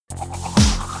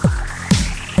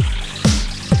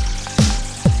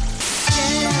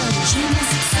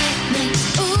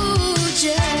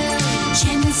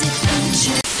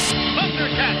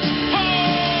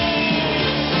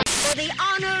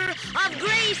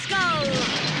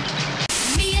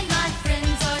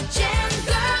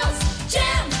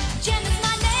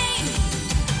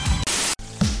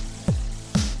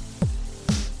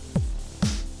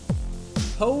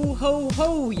Ho, ho,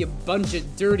 ho, you bunch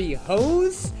of dirty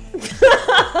hoes.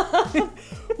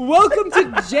 Welcome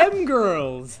to Gem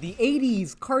Girls, the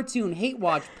 80s cartoon hate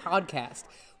watch podcast,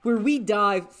 where we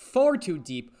dive far too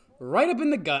deep, right up in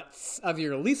the guts of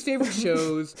your least favorite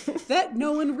shows that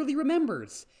no one really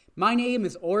remembers. My name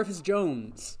is Orifice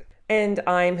Jones. And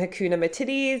I'm Hakuna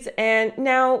Matidis, and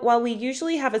now, while we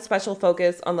usually have a special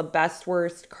focus on the best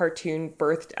worst cartoon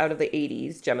birthed out of the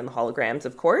 80s, Gem and the Holograms,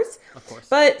 of course.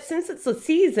 But since it's the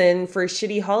season for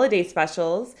shitty holiday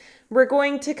specials, we're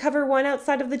going to cover one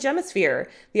outside of the Gemisphere,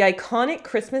 the iconic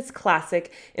Christmas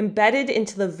classic embedded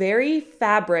into the very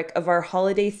fabric of our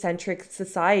holiday-centric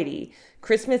society,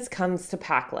 Christmas Comes to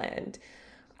Pac-Land.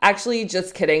 Actually,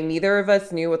 just kidding. Neither of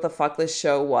us knew what the fuck this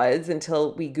show was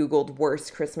until we Googled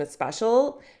worst Christmas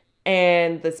special,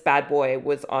 and this bad boy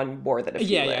was on more than a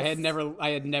few lists. I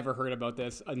had never heard about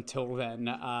this until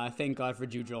then. Thank God for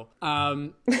Jujul.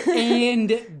 And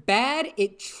bad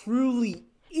it truly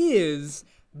is,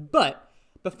 but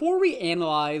before we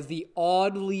analyze the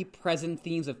oddly present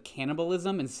themes of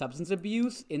cannibalism and substance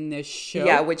abuse in this show...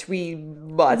 Yeah, which we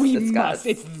must discuss.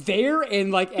 It's there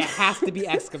and, it has to be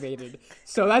excavated.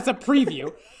 So that's a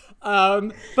preview.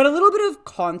 But a little bit of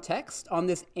context on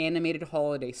this animated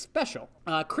holiday special.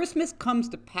 Christmas Comes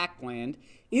to Pac-Land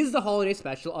is the holiday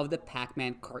special of the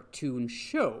Pac-Man cartoon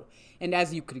show. And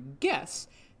as you could guess,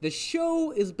 the show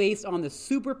is based on the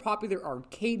super popular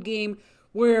arcade game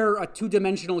where a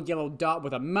two-dimensional yellow dot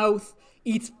with a mouth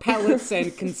eats pellets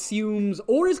and consumes,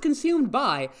 or is consumed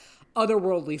by,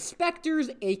 otherworldly specters,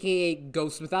 aka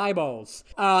ghosts with eyeballs.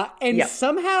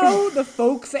 Somehow the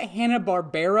folks at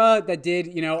Hanna-Barbera that did,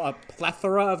 a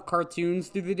plethora of cartoons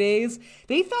through the days,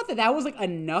 they thought that was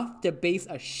enough to base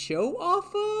a show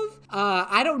off of.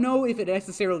 I don't know if it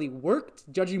necessarily worked,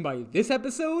 judging by this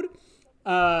episode,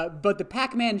 but the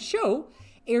Pac-Man show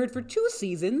aired for 2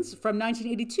 seasons from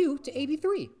 1982 to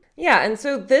 83. Yeah, and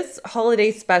so this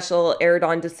holiday special aired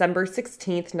on December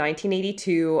 16th,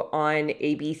 1982 on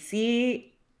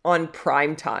ABC on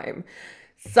prime time.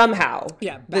 Somehow,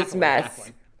 this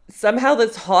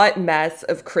hot mess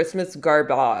of Christmas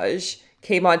garbage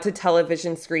came onto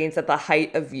television screens at the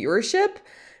height of viewership.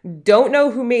 Don't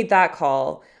know who made that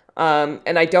call,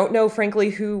 and I don't know, frankly,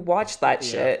 who watched that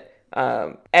shit.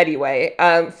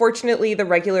 Fortunately, the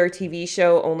regular TV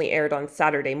show only aired on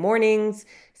Saturday mornings,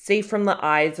 safe from the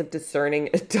eyes of discerning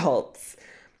adults.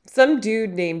 Some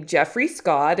dude named Jeffrey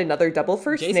Scott, another double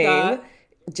first name,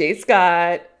 J.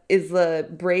 Scott, is the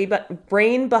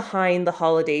brain behind the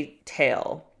holiday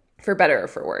tale, for better or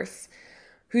for worse,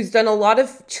 who's done a lot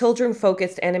of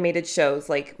children-focused animated shows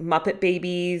like Muppet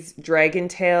Babies, Dragon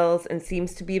Tales, and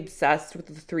seems to be obsessed with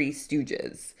the Three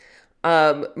Stooges.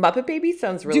 Muppet Babies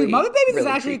sounds really, Muppet Babies really is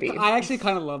actually creepy. I actually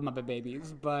kind of love Muppet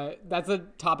Babies, but that's a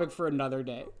topic for another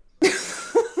day.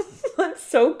 That's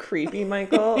so creepy,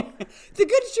 Michael. It's a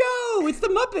good show. It's the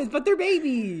Muppets, but they're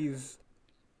babies.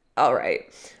 All right.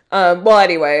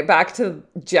 Anyway, back to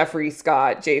Jeffrey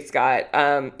Scott, J. Scott.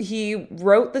 He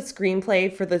wrote the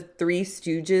screenplay for the Three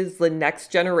Stooges, The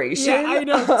Next Generation. Yeah, I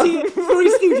know. Three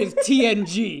Stooges,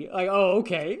 TNG.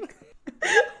 Okay.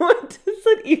 What does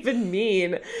it even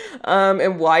mean?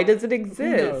 And why does it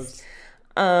exist?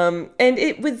 And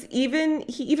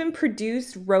he even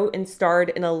produced, wrote, and starred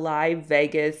in a live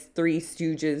Vegas Three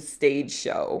Stooges stage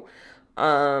show,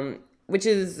 which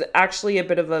is actually a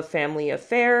bit of a family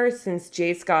affair since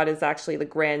J. Scott is actually the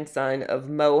grandson of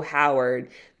Moe Howard,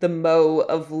 the Moe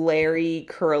of Larry,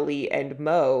 Curly, and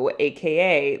Moe,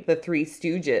 aka the Three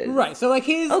Stooges. Right, so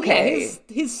his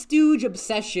stooge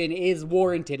obsession is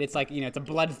warranted. It's it's a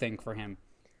blood thing for him.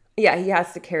 Yeah, he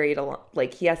has to carry it along.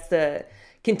 He has to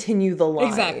continue the line.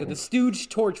 Exactly. The stooge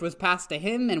torch was passed to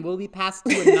him and will be passed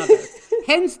to another.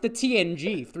 Hence the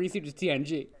TNG, Three Stooges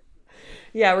TNG.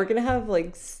 Yeah, we're going to have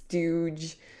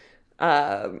stooge,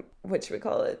 what should we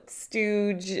call it?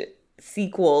 Stooge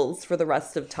sequels for the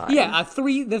rest of time. Yeah,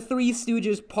 the Three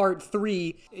Stooges Part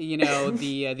 3,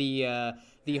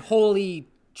 the Holy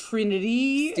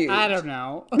Trinity. Stooge. I don't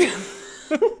know.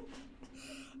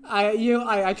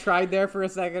 I tried there for a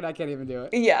second. I can't even do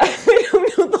it. Yeah, I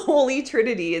don't know. The Holy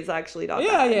Trinity is actually not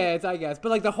bad. Yeah, it's, I guess.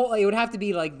 But it would have to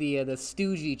be the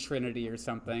Stoogey Trinity or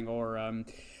something, or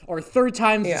third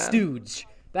time's the Stooge.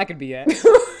 That could be it.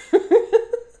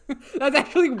 That's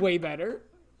actually way better.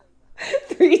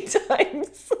 3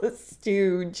 times the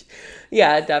Stooge.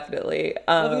 Yeah, definitely.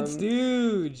 Love a good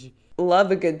Stooge.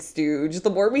 Love a good Stooge. The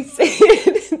more we say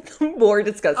it, the more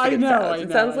disgusting it sounds.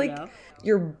 It sounds like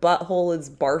your butthole is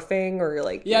barfing, or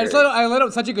I let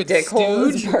out such a good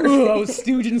stooge. Ooh, I was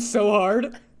stooging so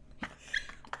hard.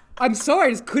 I'm sorry,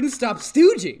 I just couldn't stop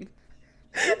stooging.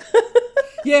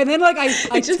 Yeah, and then like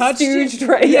I just touched stooged it.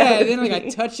 right Yeah, out and then of like I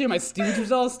me. touched it, my stooge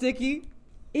was all sticky.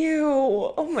 Ew.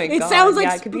 Oh my god. It sounds like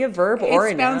yeah, it could be a verb or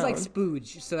a It noun. sounds like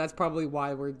spooge, so that's probably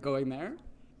why we're going there.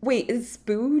 Wait, is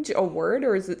spooge a word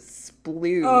or is it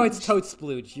splooge? Oh, it's tote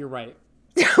splooge. You're right.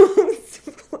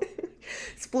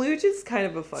 Splooge is kind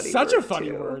of a funny word. Such a funny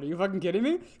too. word. Are you fucking kidding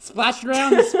me? Splashed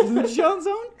around the splooge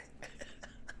zone?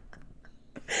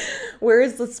 Where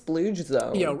is the splooge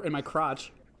zone? Yo, in my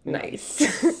crotch.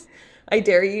 Nice. I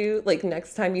dare you, like,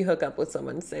 next time you hook up with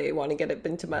someone, say, want to get up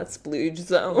into my splooge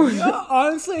zone.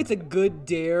 Honestly, it's a good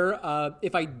dare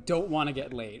if I don't want to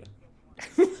get laid.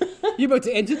 You're about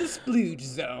to enter the splooge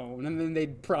zone, and then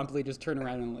they'd promptly just turn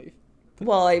around and leave.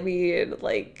 Well, I mean,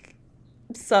 like,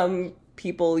 some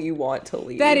people you want to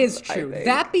leave. That is I true. think.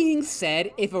 That being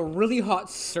said, if a really hot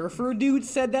surfer dude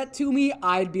said that to me,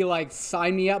 I'd be like,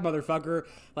 sign me up, motherfucker.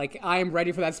 Like, I am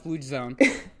ready for that splooge zone.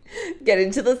 Get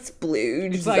into the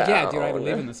splooge It's zone. like, yeah, dude, I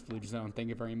live in the splooge zone. Thank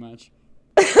you very much.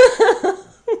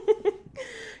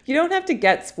 You don't have to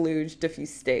get splooged if you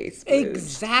stay splooged.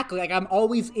 Exactly. Like, I'm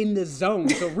always in the zone.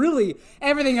 So really,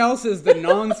 everything else is the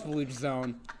non-splooge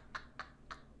zone.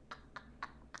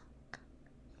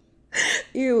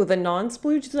 Ew, the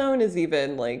non-splooge zone is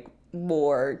even, like,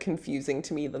 more confusing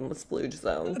to me than the splooge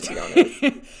zone, to be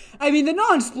honest. I mean, the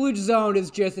non-splooge zone is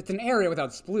just, it's an area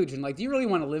without splooge. And, like, do you really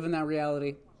want to live in that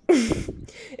reality?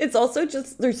 It's also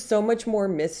just, there's so much more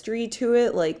mystery to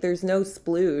it. Like, there's no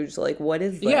splooge. Like, what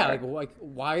is there? Yeah, like,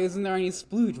 why isn't there any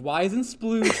splooge? Why isn't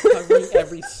splooge covering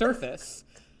every surface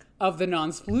of the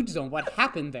non-splooge zone? What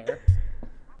happened there?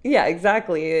 Yeah,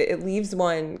 exactly. It leaves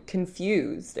one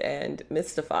confused and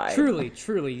mystified. Truly,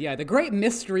 truly, yeah. The great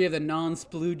mystery of the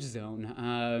non-splooge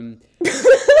zone.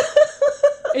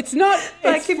 It's not,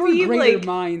 That it's could for be, greater like,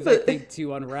 minds, I think,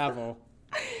 to unravel.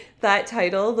 That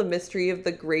title, The Mystery of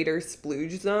the Greater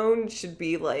Splooge Zone, should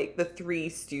be like the Three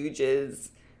Stooges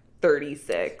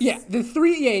 36. Yeah, the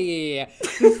Three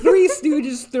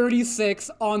Stooges 36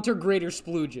 onto Greater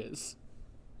Splooges.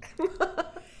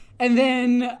 And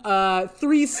then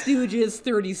Three Stooges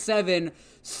 37,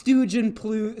 Stooge and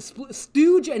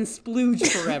Splooge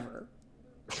forever.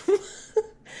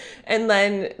 And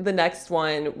then the next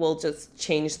one will just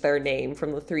change their name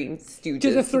from the Three Stooges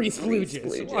To the Three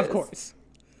Splooges, of course.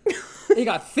 You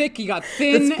got thick, you got The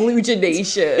thin.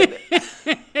 Sploogination.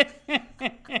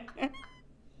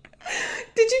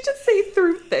 Did you just say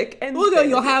through thick and Well, no, thin?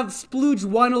 you'll have Splooge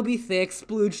 1 will be thick,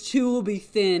 Splooge 2 will be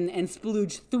thin, and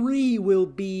Splooge 3 will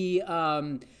be,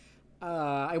 I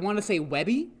want to say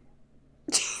webby.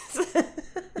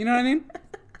 You know what I mean?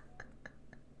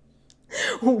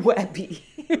 Webby.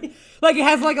 Like, it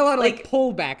has, like, a lot of, like,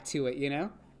 pullback to it, you know?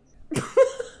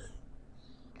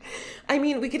 I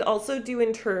mean, we could also do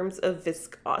in terms of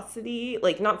viscosity,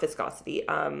 like not viscosity,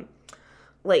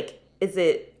 like is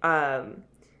it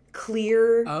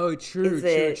clear? Oh, true, Is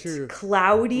it true.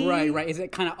 cloudy? Right. Is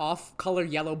it kind of off-color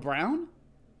yellow-brown?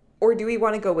 Or do we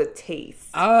want to go with taste?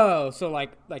 Oh, so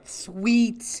like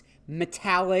sweet,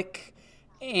 metallic,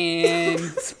 and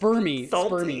spermy.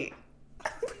 Salty.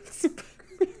 Spermy.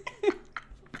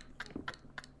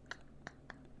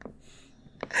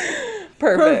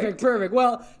 Perfect.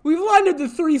 Well, we've lined up the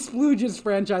Three Splooges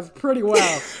franchise pretty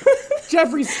well.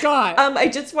 Jeffrey Scott. I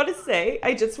just want to say,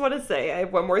 I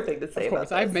have one more thing to say of course,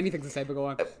 about I have this. many things to say, but go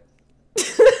on.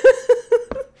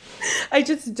 I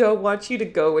just don't want you to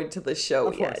go into the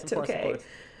show yet, okay?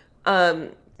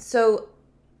 So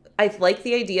I like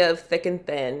the idea of thick and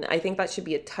thin. I think that should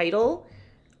be a title.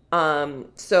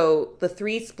 So the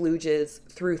Three Splooges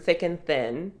through thick and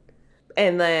thin.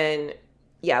 And then,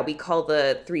 yeah, we call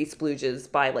the Three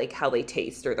Splooges by like how they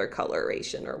taste or their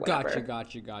coloration or whatever.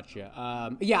 Gotcha.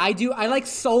 Yeah, I do. I like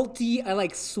salty. I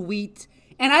like sweet.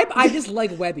 And I just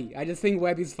like Webby. I just think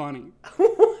Webby's funny.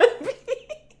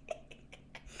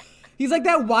 He's like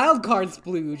that wild card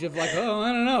splooge of like, oh,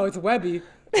 I don't know, it's Webby.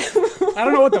 I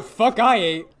don't know what the fuck I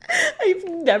ate. I've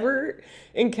never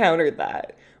encountered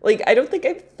that. Like, I don't think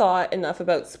I've thought enough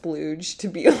about splooge to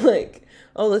be like,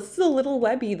 oh, this is a little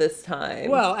Webby this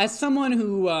time. Well, as someone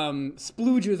who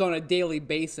splooges on a daily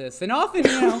basis and often,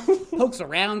 you know, pokes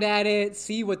around at it,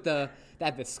 see what that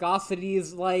viscosity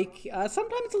is like,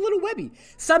 sometimes it's a little Webby.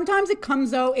 Sometimes it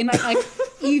comes out in like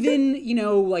even, you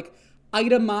know, like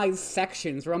itemized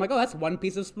sections where I'm like, oh, that's one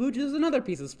piece of splooge, this is another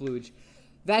piece of splooge.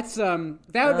 That's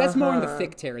that's more in the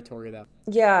thick territory though.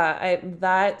 Yeah,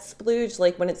 that splooge,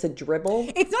 like when it's a dribble.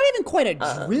 It's not even quite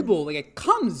a dribble. Like it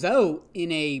comes out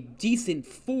in a decent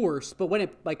force, but when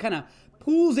it like kind of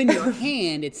pools in your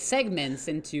hand, it segments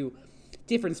into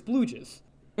different splooges.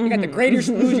 You got the greater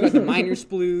splooge, you got the minor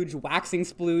splooge, waxing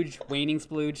splooge, waning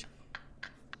splooge.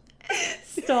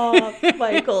 Stop,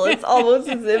 Michael. It's almost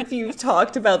as if you've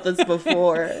talked about this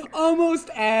before. Almost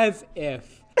as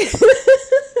if.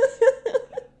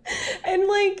 And,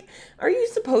 like, are you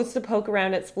supposed to poke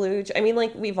around at splooge? I mean,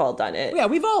 like, we've all done it. Yeah,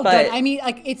 we've all done. I mean,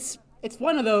 like, it's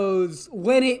one of those,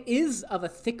 when it is of a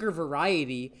thicker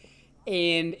variety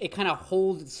and it kind of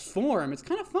holds its form, it's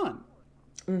kind of fun.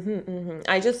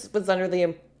 I just was under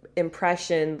the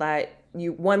impression that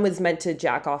one was meant to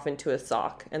jack off into a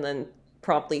sock and then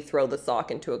promptly throw the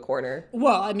sock into a corner.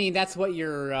 Well, I mean, that's what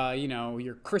your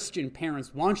your Christian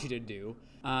parents want you to do.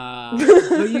 But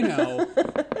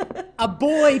a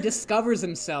boy discovers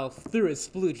himself through his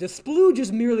splooge. The splooge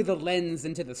is merely the lens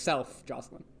into the self,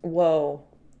 Jocelyn. Whoa.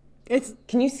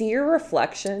 Can you see your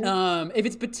reflection? If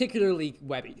it's particularly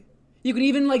webby. You can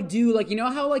even do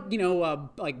how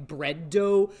like bread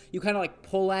dough, you kind of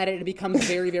pull at it and it becomes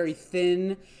very, very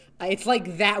thin. It's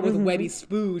like that with webby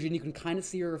splooge, and you can kind of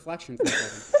see your reflection for a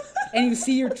second. And you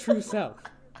see your true self.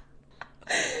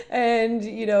 And,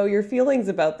 your feelings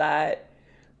about that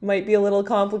might be a little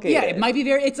complicated. Yeah, it might be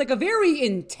it's like a very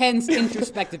intense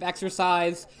introspective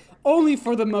exercise, only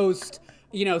for the most,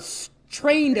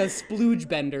 trained as splooge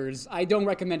benders. I don't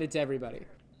recommend it to everybody.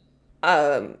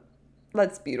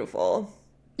 That's beautiful.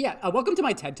 Yeah, welcome to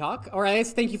my TED Talk. Or I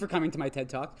guess thank you for coming to my TED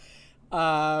Talk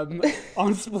on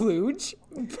splooge.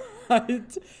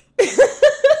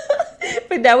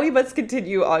 But now we must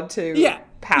continue on to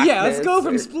Pac-Man. Yeah, let's go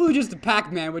from splooges to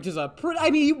Pac-Man, which is one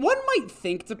might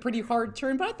think it's a pretty hard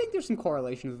turn, but I think there's some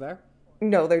correlations there.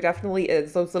 No, there definitely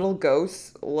is. Those little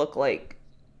ghosts look like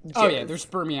jizz. Oh yeah, they're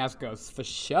spermy-ass ghosts, for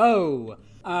show.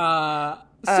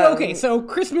 So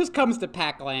Christmas comes to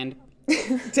Pac-Land.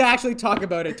 To actually talk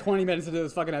about it 20 minutes into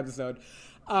this fucking episode.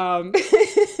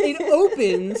 It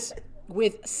opens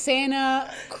with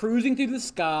Santa cruising through the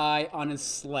sky on his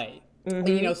sleigh.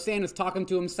 And, Santa's talking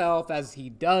to himself, as he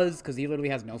does, because he literally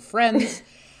has no friends.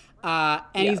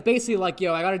 He's basically like,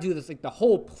 yo, I gotta do this, the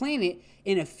whole planet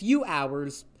in a few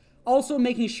hours. Also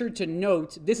making sure to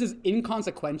note, this is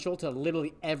inconsequential to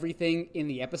literally everything in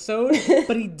the episode,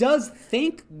 but he does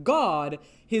thank God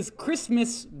his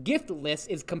Christmas gift list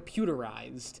is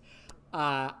computerized.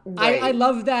 Right. I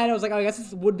love that. I was like, I guess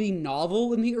this would be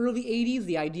novel in the early 80s,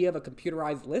 the idea of a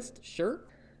computerized list, sure.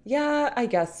 Yeah, I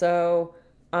guess so.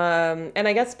 And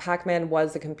I guess Pac-Man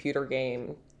was a computer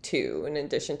game too, in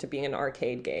addition to being an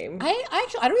arcade game. I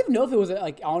don't even know if it was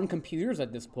on computers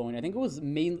at this point. I think it was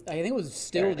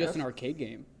still Fair just enough. an arcade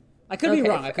game. I could be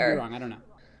wrong. I don't know.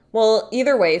 Well,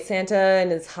 either way, Santa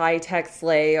and his high-tech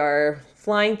sleigh are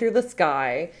flying through the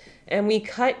sky, and we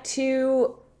cut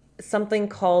to something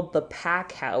called the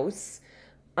Pac House,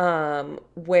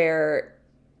 where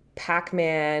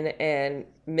Pac-Man and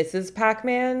Mrs.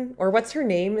 Pac-Man, or what's her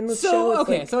name in the show?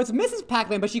 So it's Mrs.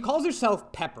 Pac-Man, but she calls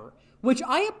herself Pepper, which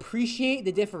I appreciate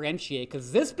the differentiate,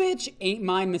 because this bitch ain't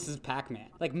my Mrs. Pac-Man.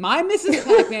 My Mrs.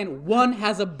 Pac-Man, 1,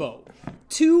 has a bow.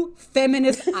 2,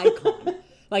 feminist icon.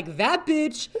 That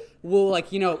bitch will,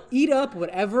 eat up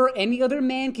whatever any other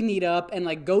man can eat up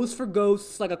and, goes for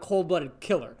ghosts like a cold-blooded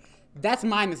killer. That's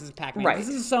my Mrs. Pac-Man. Right. This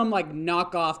is some,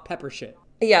 knockoff Pepper shit.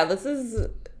 Yeah, this is,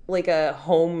 a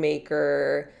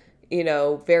homemaker,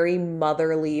 very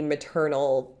motherly,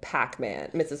 maternal Pac-Man,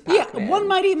 Mrs. Pac-Man. Yeah, one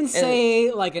might even say,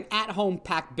 an at-home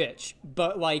Pac bitch.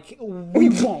 But, we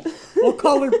won't. We'll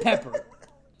call her Pepper.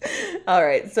 All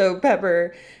right, so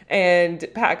Pepper and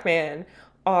Pac-Man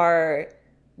are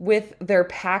with their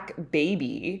Pac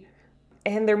baby,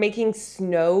 and they're making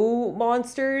snow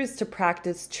monsters to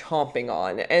practice chomping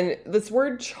on. And this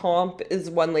word chomp is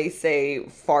one they say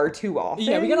far too often.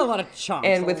 Yeah, we got a lot of chomps.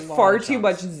 And with far too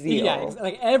much zeal. Yeah,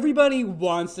 everybody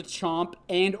wants to chomp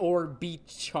and or be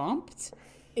chomped.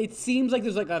 It seems like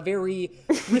there's a very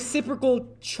reciprocal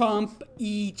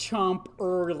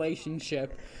chomp-y-chomp-er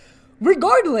relationship.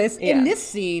 Regardless, in this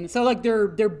scene, so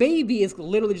their baby is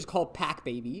literally just called Pac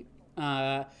Baby.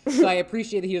 So I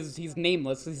appreciate that he's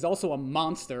nameless. He's also a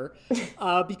monster,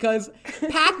 because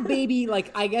Pac Baby,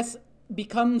 I guess,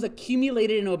 becomes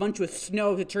accumulated in a bunch of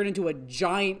snow to turn into a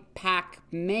giant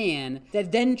Pac-Man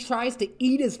that then tries to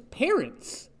eat his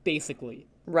parents, basically.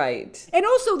 Right. And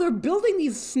also, they're building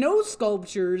these snow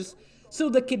sculptures so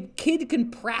the kid can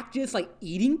practice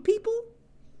eating people.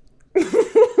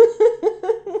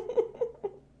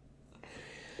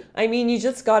 I mean, you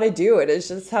just gotta do it. It's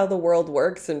just how the world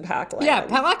works in Pac-Land. Yeah,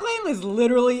 Pac-Land is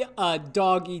literally a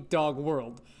dog-eat-dog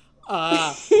world.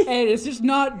 And it's just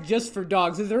not just for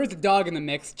dogs. There is a dog in the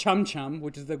mix, Chum Chum,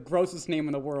 which is the grossest name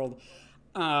in the world.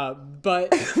 But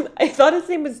I thought his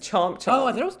name was Chomp Chomp. Oh,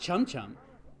 I thought it was Chum Chum.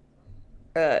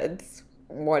 It's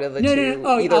one of the No, two. no, no.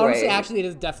 Oh, Either honestly, way. actually, it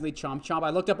is definitely Chomp Chomp. I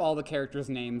looked up all the characters'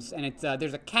 names, and it's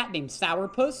there's a cat named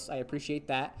Sourpuss. I appreciate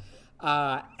that.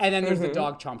 And then there's the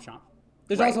dog Chomp Chomp.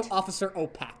 There's also Officer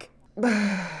Opak.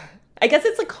 I guess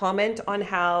it's a comment on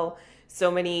how so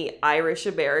many Irish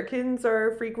Americans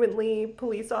are frequently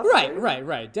police officers.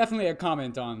 Right. Definitely a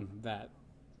comment on that.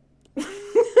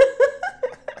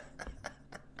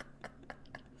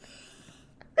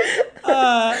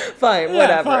 Fine,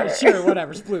 whatever. Fine, sure,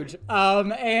 whatever, splooge.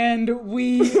 And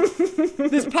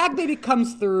this pack baby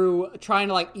comes through trying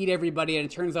to like eat everybody, and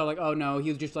it turns out like, oh no, he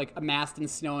was just like amassed in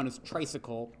snow on his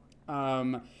tricycle.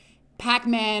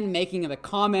 Pac-Man making the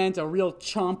comment, a real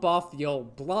chomp off the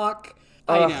old block.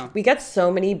 I know. We get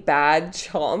so many bad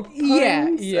chomp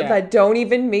puns Yeah. that don't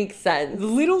even make sense.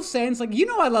 Little sense, like, you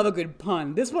know I love a good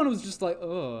pun. This one was just like,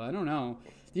 oh, I don't know.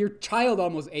 Your child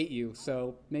almost ate you,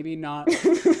 so maybe not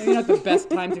the best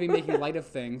time to be making light of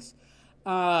things.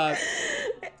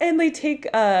 And they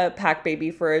take Pac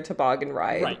Baby for a toboggan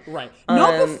ride. Right.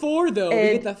 Not before, though,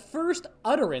 we get the first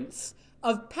utterance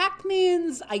of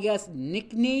Pac-Man's, I guess,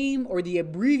 nickname or the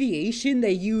abbreviation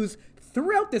they use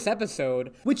throughout this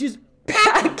episode, which is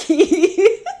Packy.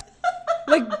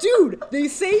 like, dude, they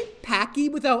say Packy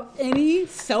without any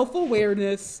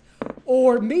self-awareness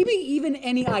or maybe even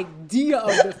any idea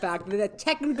of the fact that that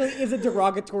technically is a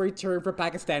derogatory term for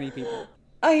Pakistani people.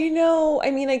 I know.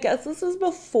 I mean, I guess this was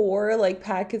before, like,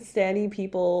 Pakistani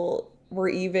people were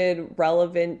even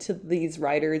relevant to these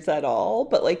writers at all.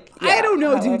 But, like, yeah, I don't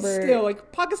know, dude, still.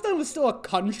 Like, Pakistan was still a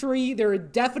country. There are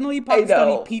definitely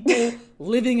Pakistani people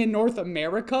living in North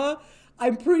America.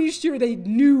 I'm pretty sure they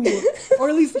knew, or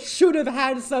at least should have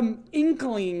had some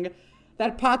inkling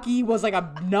that Paki was, like,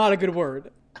 not a good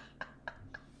word.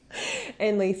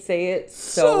 And they say it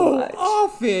so much.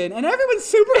 often, and everyone's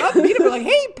super upbeat about like,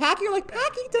 "Hey, Packy!" You're like,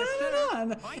 "Packy!"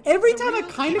 And every time I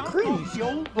kind of cringe.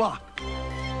 Come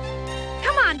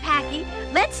on, Packy.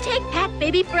 Let's take Pac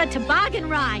Baby for a toboggan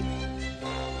ride.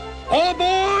 All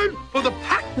aboard for the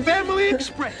Pac Family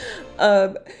Express.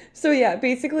 So yeah,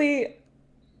 basically,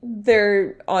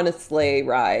 they're on a sleigh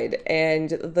ride, and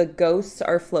the ghosts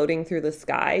are floating through the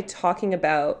sky, talking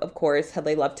about, of course, how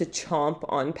they love to chomp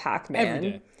on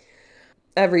Pac-Man.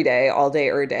 Every day, all day,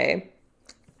 day.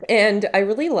 And I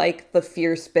really like the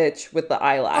fierce bitch with the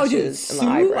eyelashes and the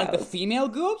eyebrows. Like the female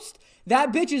ghost?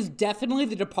 That bitch is definitely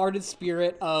the departed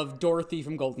spirit of Dorothy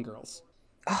from Golden Girls.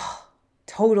 Oh,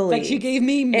 totally. Like, she gave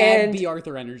me mad B.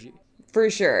 Arthur energy. For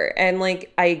sure. And,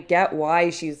 like, I get why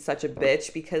she's such a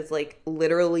bitch, because, like,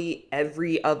 literally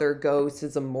every other ghost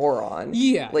is a moron.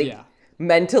 Yeah.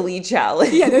 Mentally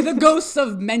challenged. Yeah, they're the ghosts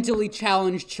of mentally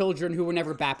challenged children who were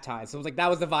never baptized. So it was like,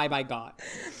 that was the vibe I got.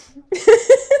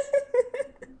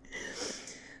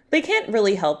 They can't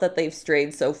really help that they've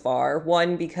strayed so far.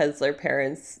 One, because their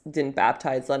parents didn't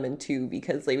baptize them, and two,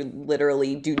 because they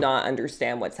literally do not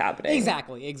understand what's happening.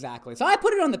 Exactly. So I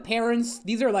put it on the parents.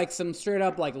 These are like some straight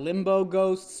up like limbo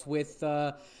ghosts with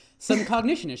some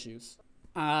cognition issues.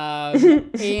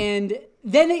 And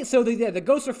then the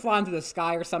ghosts are flying through the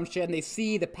sky or some shit, and they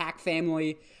see the Pac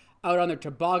family out on their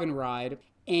toboggan ride,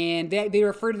 and they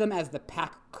refer to them as the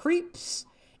Pac Creeps,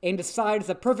 and decide it's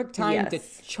the perfect time to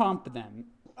chomp them.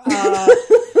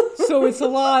 So it's a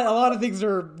lot of things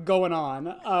are going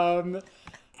on.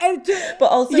 But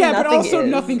also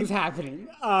nothing is happening.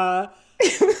 I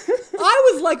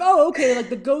was like, oh, okay, like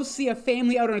the ghosts see a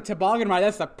family out on a toboggan ride.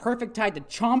 That's the perfect time to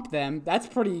chomp them. That's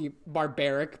pretty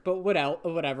barbaric, but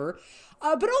whatever.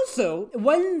 But also,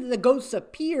 when the ghosts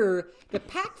appear, the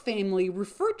Pac family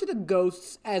refer to the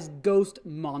ghosts as ghost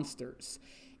monsters.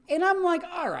 And I'm like,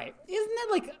 all right, isn't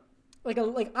that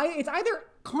it's either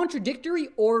contradictory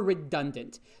or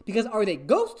redundant? Because are they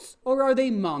ghosts or are they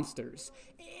monsters?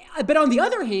 But on the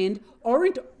other hand,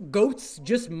 aren't ghosts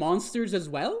just monsters as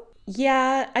well?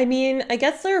 Yeah, I mean, I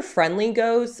guess there are friendly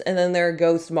ghosts, and then there are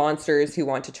ghost monsters who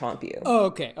want to chomp you. Oh,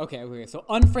 okay. So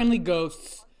unfriendly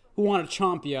ghosts who want to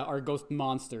chomp you are ghost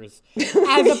monsters,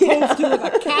 as opposed to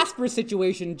like a Casper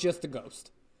situation, just a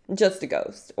ghost. Just a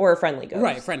ghost, or a friendly ghost.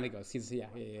 Right, friendly ghost. Yeah.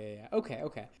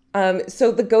 Okay.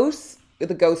 So the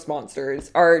ghost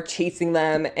monsters are chasing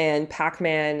them, and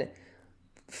Pac-Man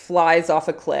flies off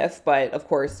a cliff, but of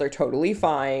course they're totally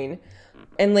fine.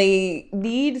 And they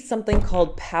need something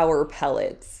called power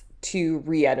pellets to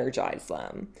re-energize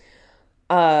them.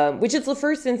 Which is the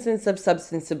first instance of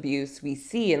substance abuse we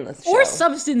see in this show. Or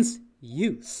substance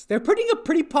use. They're putting a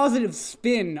pretty positive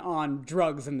spin on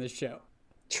drugs in this show.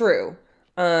 True.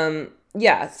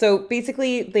 Yeah, so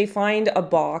basically they find a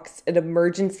box, an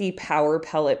emergency power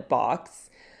pellet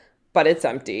box, but it's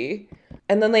empty.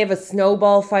 And then they have a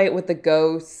snowball fight with the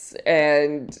ghosts,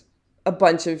 and a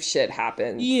bunch of shit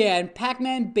happens. Yeah, and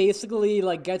Pac-Man basically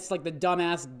like gets like the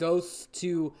dumbass ghosts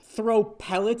to throw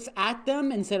pellets at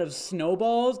them instead of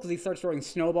snowballs, because he starts throwing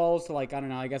snowballs to like, I don't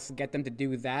know, I guess get them to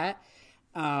do that.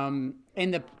 And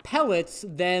the pellets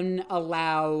then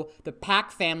allow the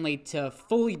Pac family to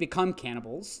fully become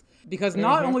cannibals, because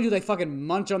not only do they fucking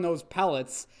munch on those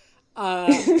pellets,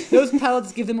 those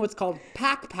pellets give them what's called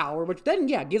Pac power, which then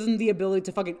gives them the ability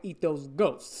to fucking eat those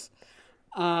ghosts.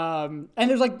 And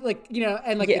there's like you know,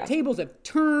 and like the tables have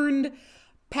turned.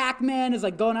 Pac-Man is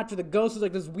like going after the ghost. There's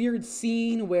like this weird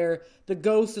scene where the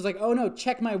ghost is like, oh no,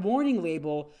 check my warning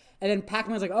label. And then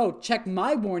Pac-Man's like, oh, check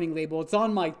my warning label. It's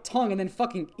on my tongue, and then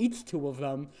fucking eats two of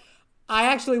them. I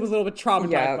actually was a little bit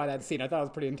traumatized by that scene. I thought it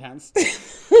was pretty intense.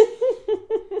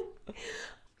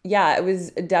 Yeah, it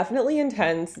was definitely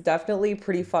intense, definitely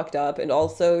pretty fucked up, and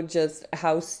also just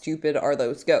how stupid are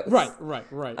those ghosts? Right.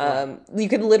 You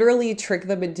could literally trick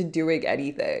them into doing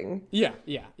anything. Yeah.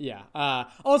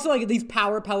 Also, like, these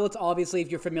power pellets, obviously, if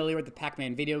you're familiar with the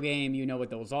Pac-Man video game, you know what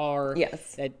those are.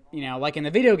 Yes. That, you know, like in the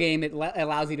video game, it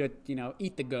allows you to, you know,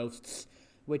 eat the ghosts,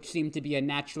 which seem to be a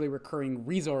naturally recurring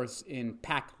resource in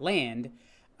Pac-Land.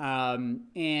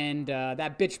 And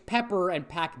that bitch Pepper and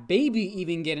Pac Baby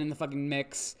even get in the fucking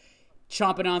mix,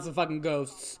 chomping on some fucking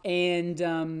ghosts. And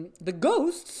the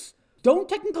ghosts don't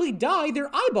technically die;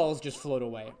 their eyeballs just float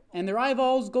away, and their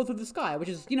eyeballs go through the sky, which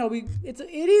is, you know, it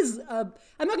is. I'm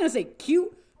not gonna say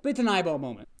cute, but it's an eyeball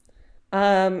moment.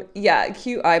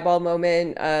 Cute eyeball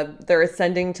moment. They're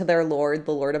ascending to their lord,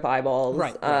 the Lord of Eyeballs.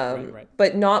 Right.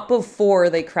 But not before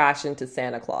they crash into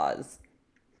Santa Claus,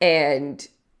 and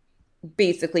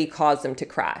basically cause them to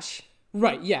crash.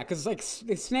 Right, yeah, because like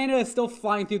Santa is still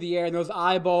flying through the air, and those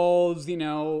eyeballs, you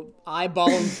know,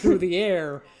 eyeballing through the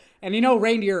air, and you know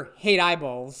reindeer hate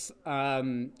eyeballs.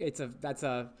 That's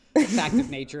a fact of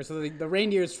nature. So the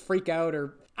reindeers freak out,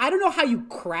 or I don't know how you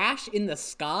crash in the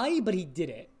sky, but he did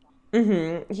it.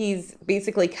 He's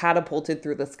basically catapulted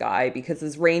through the sky because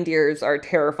his reindeers are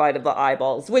terrified of the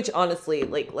eyeballs, which honestly,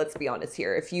 like, let's be honest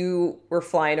here. If you were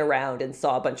flying around and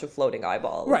saw a bunch of floating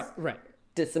eyeballs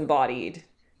disembodied,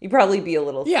 you'd probably be a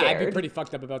little scared. Yeah, I'd be pretty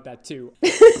fucked up about that too.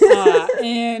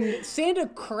 And Santa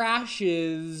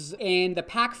crashes, and the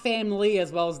Pac family,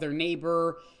 as well as their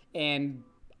neighbor and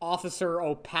Officer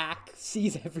O'Pac,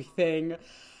 sees everything.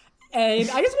 And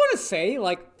I just want to say,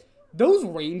 like, those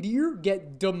reindeer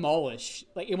get demolished,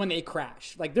 like, when they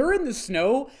crash. Like, they're in the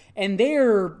snow, and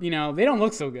they're, you know, they don't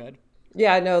look so good.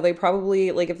 Yeah, no, they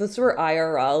probably, like, if this were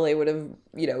IRL, they would have,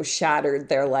 you know, shattered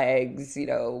their legs, you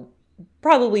know,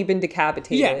 probably been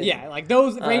decapitated. Yeah, like,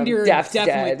 those reindeer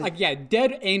definitely, dead. like,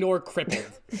 dead and or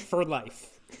crippled for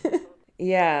life.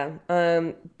 Yeah,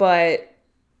 but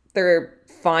they're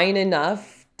fine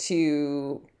enough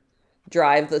to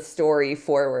drive the story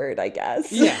forward, I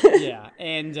guess. Yeah.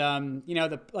 And, you know,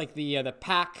 the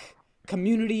Pac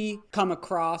community come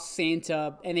across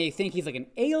Santa, and they think he's like an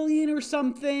alien or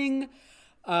something,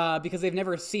 because they've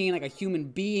never seen like a human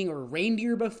being or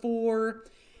reindeer before.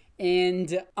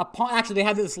 And actually, they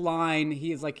have this line.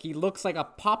 He looks like a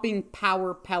popping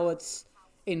power pellets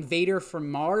invader from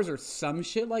Mars or some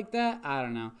shit like that. I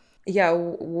don't know. Yeah,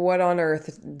 what on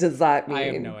earth does that mean? I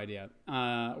have no idea.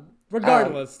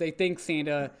 Regardless, they think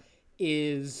Santa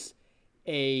is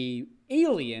a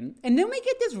alien, and then we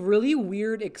get this really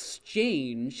weird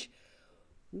exchange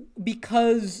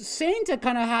because Santa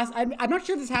kind of has. I'm not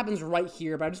sure if this happens right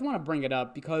here, but I just want to bring it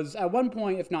up because at one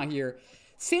point, if not here,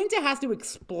 Santa has to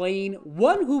explain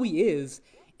who he is,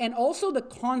 and also the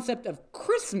concept of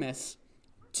Christmas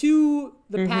to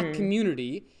the Pac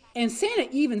community. And Santa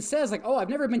even says, like, oh, I've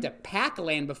never been to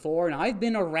Pac-Land before, and I've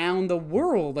been around the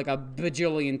world like a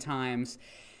bajillion times.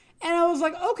 And I was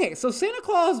like, okay, so Santa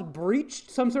Claus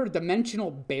breached some sort of dimensional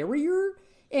barrier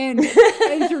and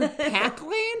entered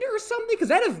Pac-Land or something? Because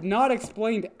that is not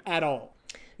explained at all.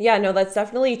 Yeah, no, that's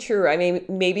definitely true. I mean,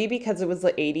 maybe because it was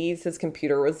the 80s, his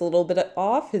computer was a little bit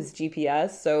off, his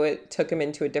GPS, so it took him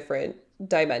into a different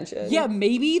dimension. Yeah,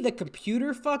 maybe the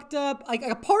computer fucked up. Like,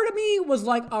 a part of me was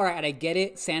like, all right, I get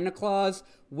it. Santa Claus,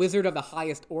 wizard of the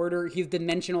highest order. He's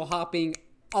dimensional hopping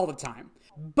all the time.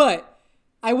 But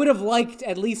I would have liked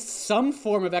at least some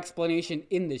form of explanation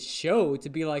in the show to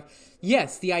be like,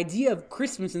 yes, the idea of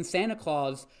Christmas and Santa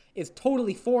Claus is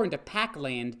totally foreign to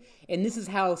Pac-Land, and this is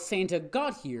how Santa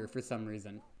got here for some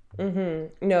reason.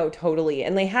 No, totally.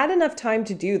 And they had enough time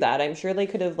to do that. I'm sure they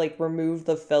could have, like, removed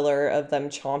the filler of them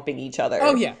chomping each other.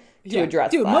 Oh, yeah. To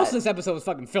address Dude, that. most of this episode was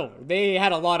fucking filler. They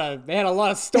had a lot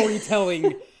of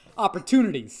storytelling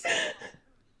opportunities.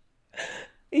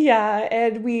 Yeah,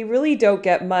 and we really don't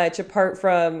get much apart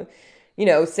from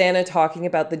Santa talking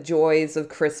about the joys of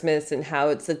Christmas and how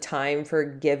it's a time for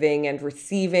giving and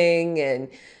receiving and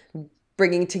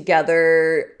bringing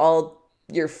together all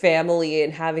your family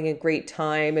and having a great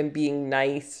time and being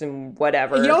nice and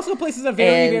whatever. He also places a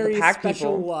very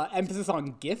special emphasis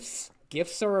on gifts.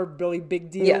 Gifts are a really big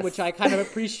deal, which I kind of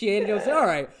appreciated. I was like, all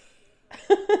right.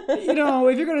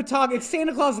 If you're going to talk, if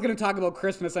Santa Claus is going to talk about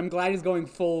Christmas, I'm glad he's going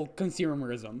full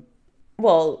consumerism.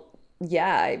 Well,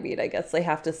 yeah, I mean, I guess they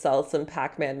have to sell some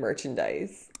Pac-Man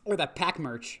merchandise. Or that Pac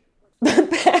merch. The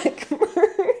Pac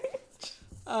merch.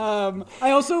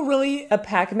 I also really... A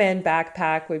Pac-Man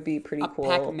backpack would be pretty cool.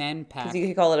 A Pac-Man pack. Because you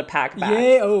could call it a Pac-Back.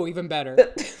 Yeah, oh, even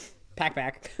better.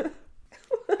 Pac-Back.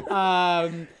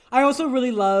 I also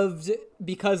really loved,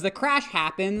 because the crash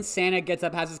happens, Santa gets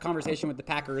up, has this conversation with the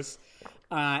Packers,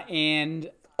 and...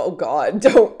 Oh, God,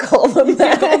 don't call them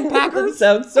that. Call them Packers?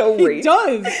 That sounds so racist. He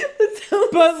does.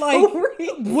 But, so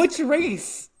which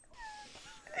race?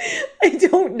 I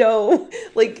don't know.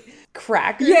 Like,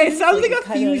 crackers? Yeah, it sounds like a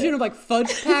fusion of,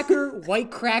 Fudge Packer, White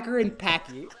Cracker, and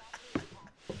Packy.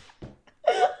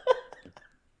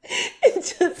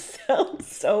 It just sounds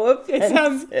so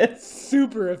offensive. It sounds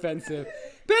super offensive.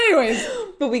 But anyways.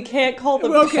 But we can't call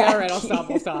them Okay, Packy. all right, I'll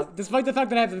stop. Despite the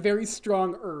fact that I have a very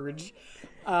strong urge.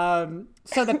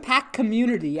 So the Pack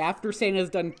community, after Santa's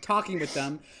done talking with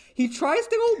them, he tries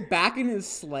to go back in his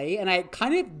sleigh, and I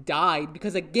kind of died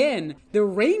because, again, the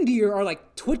reindeer are,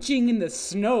 twitching in the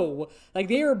snow.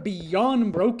 They are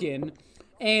beyond broken.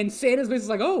 And Santa's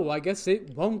basically like, oh, I guess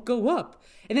it won't go up.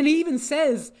 And then he even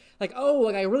says, I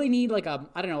really need,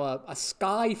 a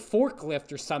sky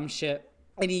forklift or some shit.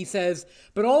 And he says,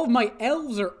 but all of my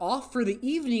elves are off for the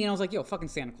evening. And I was like, yo, fucking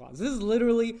Santa Claus. This is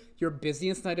literally your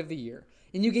busiest night of the year.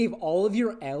 And you gave all of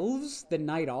your elves the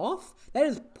night off? That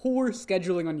is poor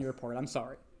scheduling on your part. I'm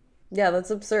sorry. Yeah,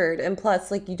 that's absurd. And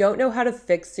plus, you don't know how to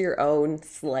fix your own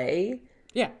sleigh.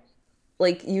 Yeah.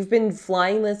 You've been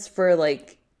flying this for,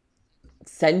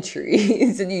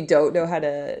 centuries, and you don't know how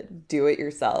to do it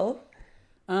yourself.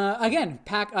 Again,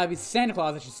 Santa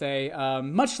Claus, I should say,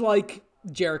 much like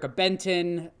Jerrica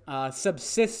Benton,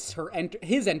 subsists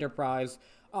his enterprise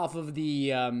off of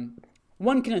the,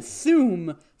 one can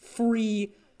assume,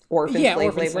 free... Orphan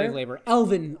slave labor.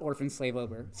 Elven orphan slave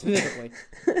labor, specifically.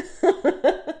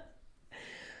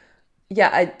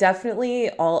 Yeah, definitely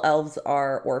all elves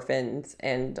are orphans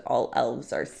and all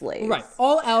elves are slaves. Right.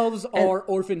 All elves are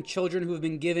orphan children who have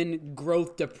been given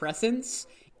growth depressants,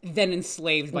 then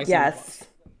enslaved by Santa Claus.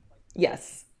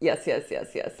 Yes.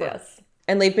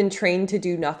 And they've been trained to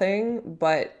do nothing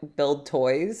but build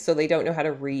toys, so they don't know how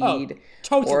to read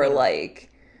totally.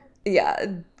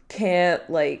 Or can't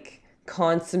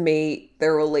consummate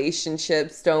their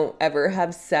relationships, don't ever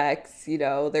have sex,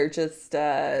 they're just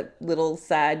little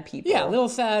sad people. Yeah, little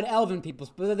sad elven people,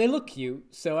 but they look cute,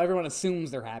 so everyone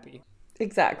assumes they're happy.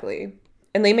 Exactly.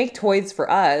 And they make toys for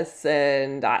us,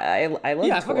 and I love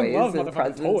toys and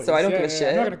presents, toys. So I don't give a shit.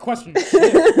 I'm not gonna question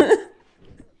shit.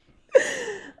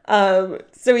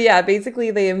 So yeah,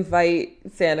 basically they invite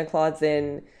Santa Claus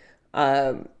in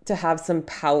to have some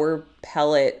power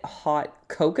pellet hot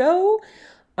cocoa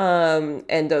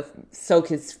and to soak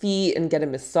his feet and get a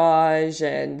massage,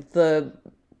 and the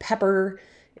Pepper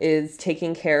is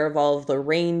taking care of all of the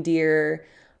reindeer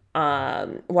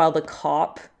while the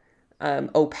cop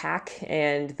Opac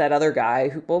and that other guy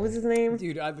what was his name?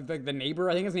 Dude, the neighbor,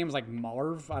 I think his name was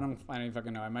Marv. I don't even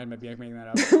fucking know. I might be making that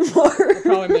up. Marv. I'm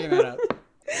probably making that up.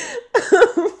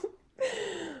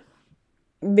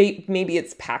 Maybe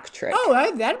it's Patrick.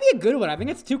 Oh, that'd be a good one. I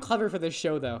think it's too clever for this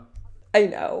show, though. I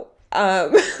know.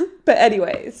 But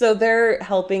anyway, so they're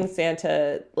helping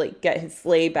Santa get his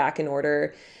sleigh back in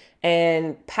order,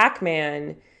 and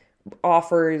Pac-Man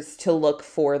offers to look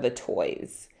for the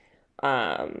toys,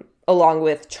 along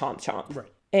with Chomp Chomp. Right.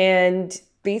 And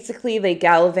basically they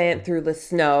gallivant through the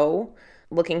snow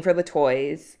looking for the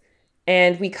toys.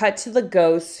 And we cut to the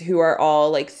ghosts, who are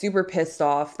all super pissed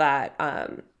off that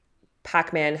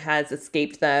Pac-Man has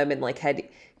escaped them and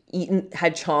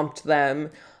had chomped them.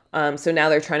 So now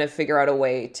they're trying to figure out a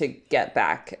way to get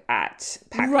back at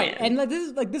Pac-Man. Right, and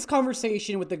this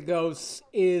conversation with the ghosts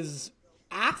is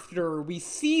after we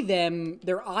see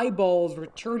their eyeballs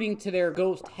returning to their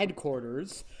ghost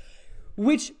headquarters,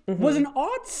 which was an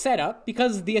odd setup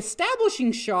because the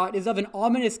establishing shot is of an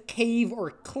ominous cave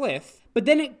or cliff, but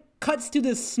then it cuts to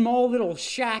this small little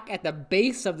shack at the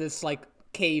base of this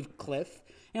cave cliff,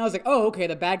 and I was like, oh, okay,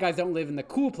 the bad guys don't live in the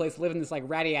cool place, they live in this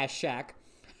ratty ass shack.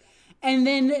 And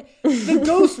then the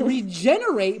ghosts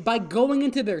regenerate by going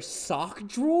into their sock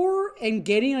drawer and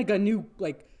getting a new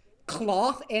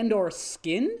cloth and or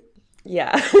skin.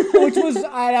 Yeah. Which was,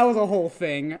 that was a whole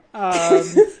thing.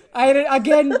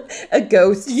 Again, a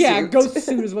ghost yeah, suit. ghost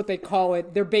suit is what they call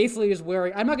it. They're basically just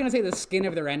wearing, I'm not going to say the skin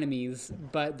of their enemies,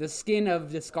 but the skin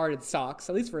of discarded socks,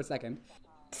 at least for a second.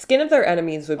 Skin of their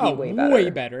enemies would be way better. Way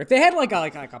better. If they had like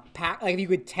a pack, like if you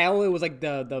could tell it was like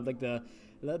the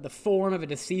form of a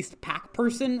deceased pack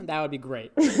person, that would be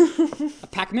great. A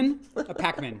Pac-Man,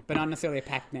 but not necessarily a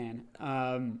Pac-Man.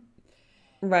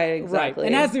 Right, exactly. Right.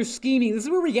 And as they're scheming, this is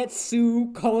where we get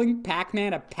Sue calling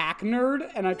Pac-Man a pack nerd,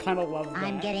 and I kind of love that.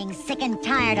 I'm getting sick and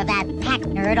tired of that pack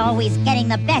nerd always getting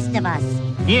the best of us.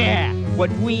 Yeah, what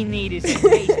we need is to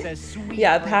taste the sweet.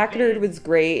 Yeah, pack nerd was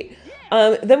great.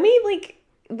 Then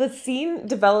the scene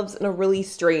develops in a really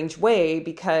strange way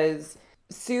because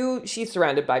Sue, she's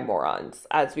surrounded by morons,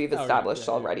 as we've established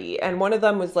already. And one of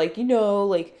them was like,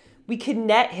 we could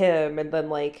net him, and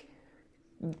then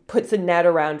puts a net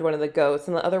around one of the ghosts,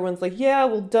 and the other one's like, yeah,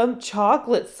 we'll dump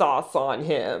chocolate sauce on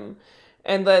him,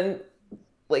 and then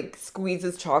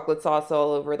squeezes chocolate sauce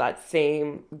all over that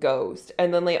same ghost,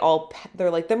 and then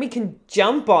they're like, then we can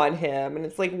jump on him, and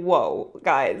it's like, whoa,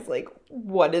 guys,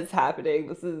 what is happening?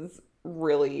 This is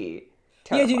really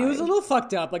terrifying. Yeah, dude, it was a little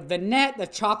fucked up. The net, the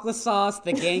chocolate sauce,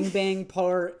 the gangbang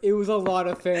part, it was a lot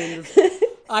of things.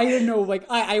 I didn't know,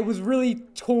 I was really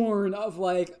torn of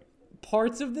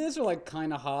parts of this are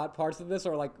kind of hot, parts of this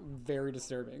are very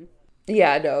disturbing.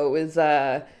 Yeah, no, it was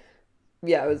it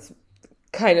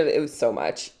was so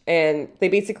much. And they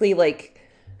basically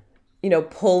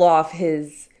pull off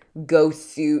his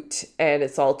ghost suit, and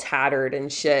it's all tattered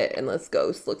and shit, and this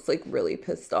ghost looks really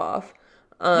pissed off.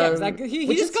 He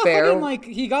which just is got fair.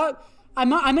 fucking he got I'm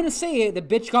gonna say it, the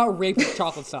bitch got raped with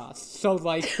chocolate sauce. So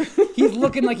he's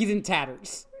looking like he's in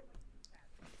tatters.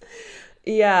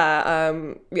 Yeah,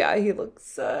 he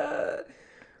looks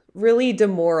really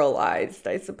demoralized,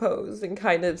 I suppose, and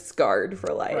kind of scarred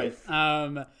for life.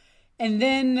 Right. And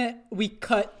then we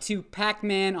cut to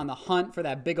Pac-Man on the hunt for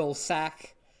that big old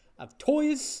sack of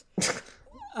toys.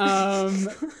 And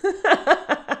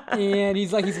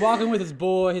he's walking with his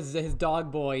boy, his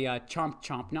dog boy, Chomp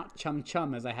Chomp, not Chum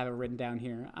Chum, as I have it written down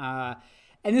here.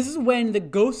 And this is when the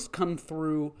ghosts come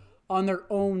through on their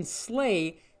own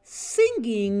sleigh,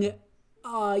 singing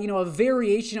a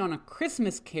variation on A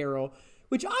Christmas Carol,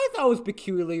 which I thought was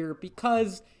peculiar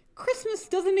because Christmas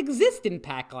doesn't exist in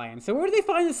Pac-Land. So where do they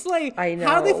find the sleigh? I know.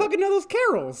 How do they fucking know those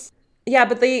carols? Yeah,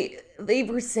 but they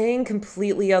were saying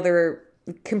completely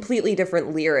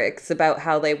different lyrics about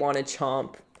how they want to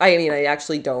chomp. I mean, I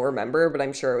actually don't remember, but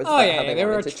I'm sure it was about how they there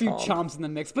were a wanted to few chomp. chomps in the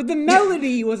mix. But the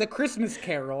melody was A Christmas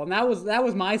Carol, and that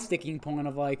was my sticking point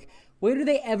of where did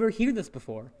they ever hear this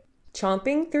before?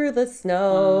 Chomping through the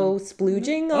snow,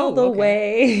 splooging all the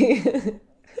way.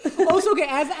 Also, okay,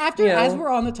 as we're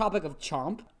on the topic of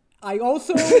chomp, I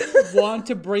also want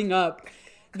to bring up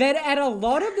that at a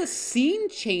lot of the scene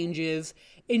changes,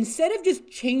 instead of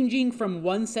just changing from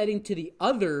one setting to the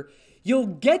other, you'll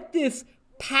get this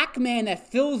Pac-Man that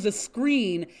fills the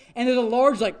screen, and there's a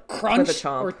large crunch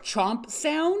or chomp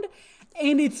sound.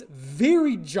 And it's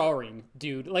very jarring,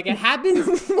 dude. It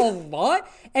happens a lot,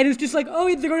 and it's just they're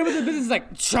going about the business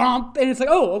chomp, and it's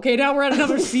oh, okay, now we're at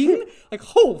another scene.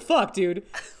 Oh, fuck, dude.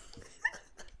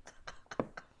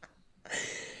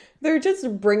 They're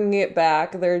just bringing it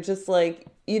back. They're just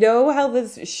how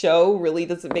this show really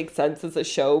doesn't make sense as a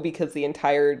show because the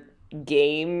entire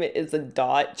game is a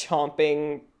dot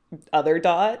chomping other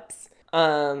dots.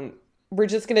 We're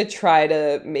just going to try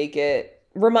to make it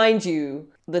remind you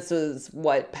this is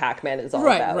what Pac-Man is all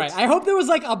about. Right. I hope there was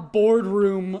a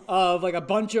boardroom of a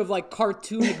bunch of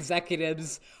cartoon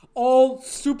executives all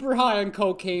super high on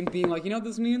cocaine being you know what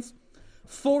this means?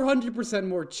 400%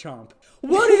 more chomp.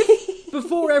 What if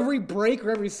before every break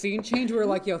or every scene change we were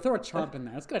yo, throw a chomp in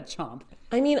there. Let's get a chomp.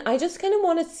 I mean, I just kind of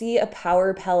want to see a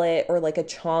power pellet or a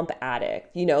chomp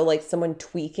addict, someone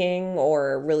tweaking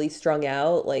or really strung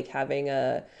out, having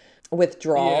a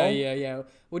withdrawal. Yeah.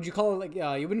 Would you call it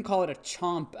you wouldn't call it a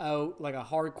chomp out, a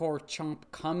hardcore chomp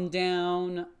come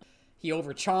down? He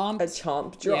overchomped. A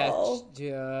chomp draw.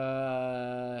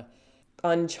 Yeah.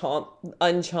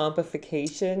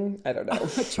 Unchompification. I don't know.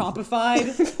 Chompified.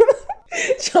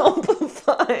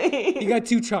 Chompified. You got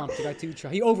two chomps.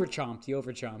 He overchomped. He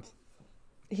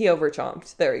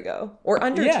overchomped. There we go. Or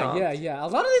underchomped. Yeah. A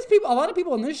lot of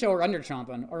people in this show are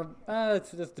underchomping, or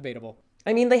it's just debatable.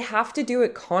 I mean, they have to do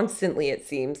it constantly, it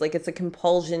seems. It's a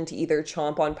compulsion to either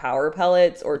chomp on power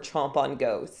pellets or chomp on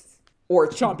ghosts. Or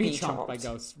be chomped by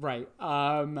ghosts, right.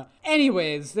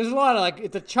 Anyways, there's a lot of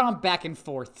it's a chomp back and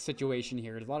forth situation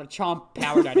here. There's a lot of chomp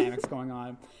power dynamics going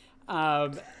on.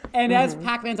 And as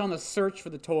Pac-Man's on the search for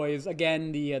the toys,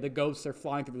 again, the ghosts are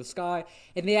flying through the sky,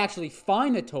 and they actually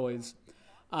find the toys.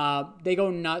 They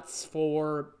go nuts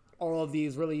for all of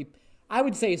these really, I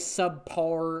would say,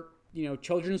 subpar,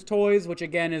 children's toys, which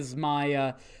again is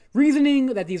my reasoning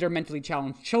that these are mentally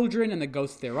challenged children and the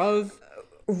ghosts thereof.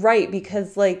 Right,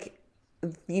 because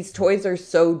these toys are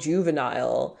so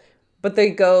juvenile, but they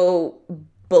go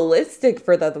ballistic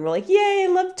for them. We're like, yay,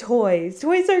 I love toys.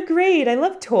 Toys are great. I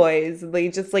love toys. They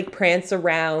just prance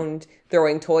around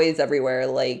throwing toys everywhere,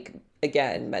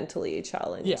 again, mentally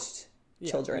challenged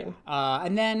children. Yeah.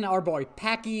 And then our boy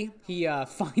Packy, he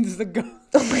finds the ghost.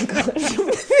 Oh my god.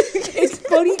 It's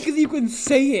funny because you can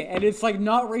say it and it's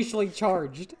not racially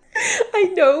charged.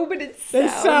 I know, but it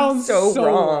sounds so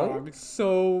wrong.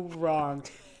 So wrong.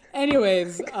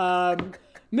 Anyways,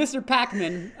 Mr.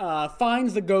 Pac-Man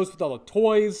finds the ghost with all the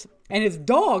toys, and his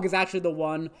dog is actually the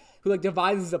one who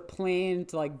devises a plan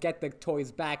to get the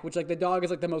toys back, which the dog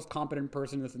is the most competent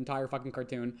person in this entire fucking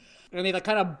cartoon. And they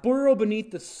kind of burrow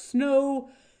beneath the snow,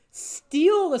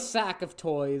 steal the sack of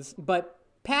toys, but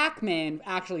Pac-Man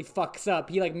actually fucks up.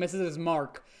 He misses his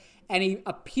mark, and he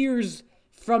appears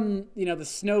from the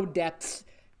snow depths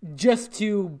just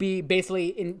to be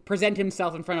basically present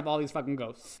himself in front of all these fucking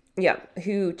ghosts. Yeah,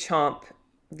 who chomp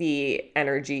the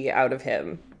energy out of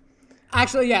him.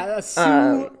 Actually, yeah,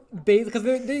 Sue, because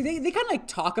they kind of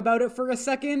talk about it for a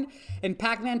second, and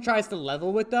Pac-Man tries to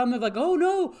level with them. They're oh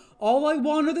no, all I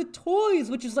want are the toys,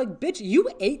 which is bitch, you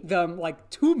ate them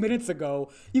 2 minutes ago.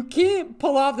 You can't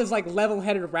pull off this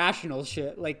level-headed rational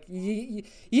shit. You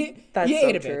That's you so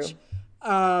ate a true. bitch.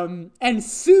 And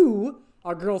Sue,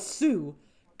 our girl Sue,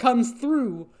 comes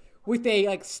through with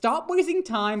a stop wasting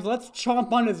time, let's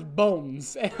chomp on his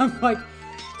bones. And I'm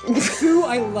Sue,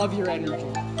 I love your energy.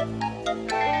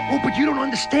 Oh, but you don't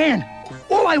understand.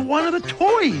 All I want are the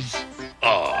toys.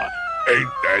 Ain't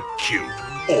that cute?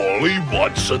 All he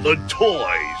wants are the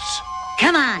toys.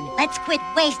 Come on, let's quit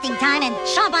wasting time and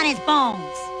chomp on his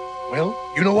bones. Well,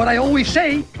 you know what I always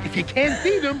say. If you can't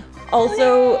feed them.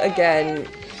 Also, again,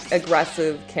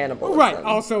 aggressive cannibalism. Right,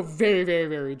 also very, very,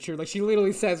 very true. She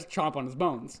literally says chomp on his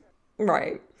bones.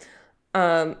 Right.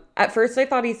 At first I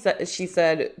thought she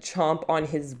said chomp on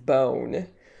his bone,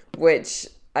 which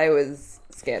I was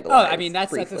scandalized. Oh, I mean,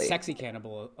 that's a sexy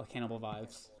cannibal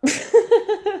vibes.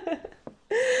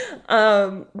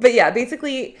 But yeah,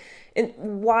 basically,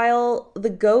 while the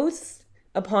ghosts,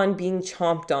 upon being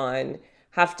chomped on,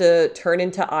 have to turn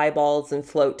into eyeballs and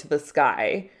float to the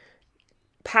sky,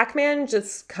 Pac-Man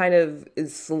just kind of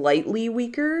is slightly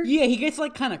weaker. Yeah, he gets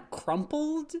kind of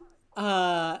crumpled.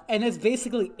 And that's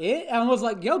basically it. And I was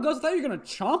yo, Ghost, I thought you were gonna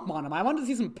chomp on him. I wanted to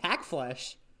see some Pac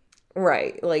flesh.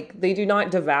 Right, they do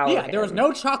not devour him. There was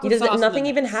no chocolate sauce. Nothing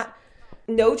even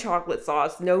no chocolate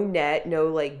sauce, no net,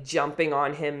 no jumping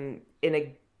on him in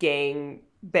a gang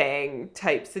bang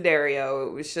type scenario.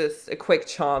 It was just a quick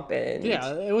chomp and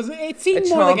it seemed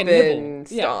more like a nibble.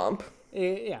 Stomp.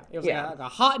 It was like a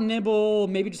hot nibble,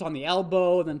 maybe just on the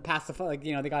elbow, and then pass the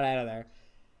they got out of there.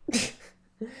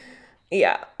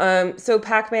 Yeah. So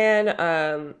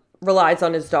Pac-Man relies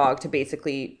on his dog to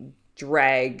basically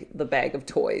drag the bag of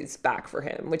toys back for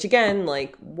him. Which again,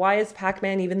 why is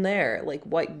Pac-Man even there?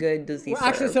 What good does he serve?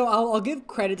 Actually, so I'll give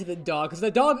credit to the dog, because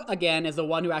the dog again is the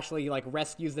one who actually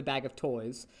rescues the bag of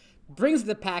toys, brings it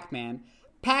to Pac-Man.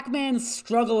 Pac-Man's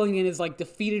struggling in his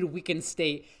defeated, weakened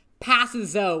state,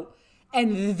 passes out,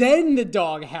 and then the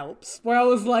dog helps. Where I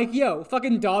was yo,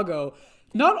 fucking doggo.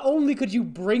 Not only could you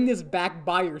bring this back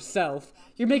by yourself,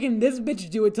 you're making this bitch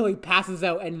do it till he passes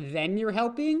out, and then you're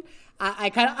helping.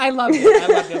 I love it. I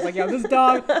love it. Yo, this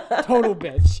dog, total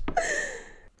bitch.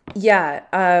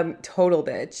 Yeah, total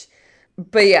bitch.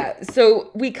 But yeah,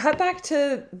 so we cut back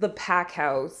to the pack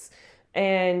house,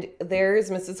 and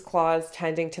there's Mrs. Claus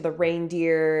tending to the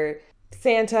reindeer.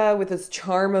 Santa with his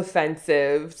charm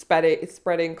offensive,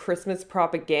 spreading Christmas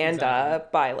propaganda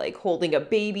by holding a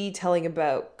baby, telling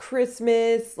about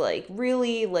Christmas,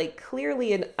 really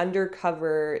clearly an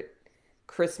undercover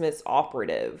Christmas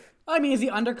operative. I mean, is he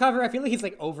undercover? I feel he's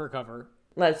overcover.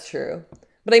 That's true.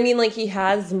 But I mean, he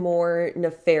has more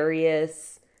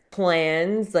nefarious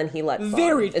plans than he lets on.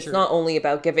 Very true. It's not only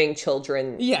about giving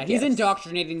children he's gifts.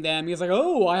 indoctrinating them. He's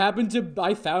oh,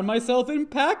 I found myself in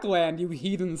Pac-Land, you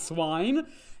heathen swine.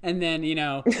 And then,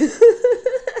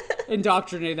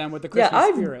 indoctrinate them with the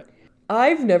Christmas spirit.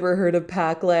 I've never heard of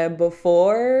Pac-Land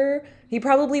before. He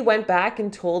probably went back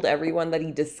and told everyone that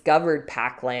he discovered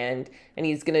Pac-Land, and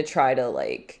he's going to try to,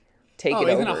 take it over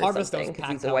he's gonna harvest something those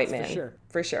because he's a white man.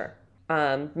 For sure.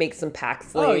 Make some pack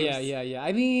slaves. Oh, yeah.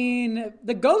 I mean,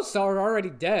 the ghosts are already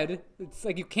dead. It's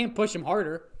you can't push them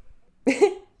harder.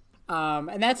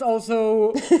 And that's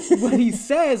also what he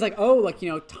says, like, oh, like,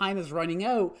 time is running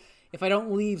out. If I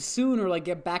don't leave soon or like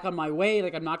get back on my way,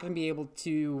 like I'm not going to be able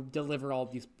to deliver all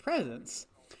these presents.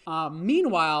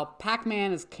 Meanwhile,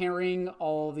 Pac-Man is carrying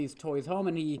all these toys home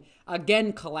and he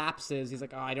again collapses. He's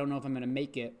like, oh, I don't know if I'm going to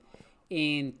make it.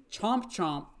 And Chomp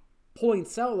Chomp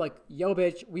points out like, yo,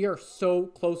 bitch, we are so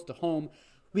close to home.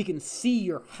 We can see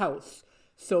your house.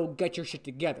 So get your shit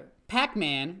together.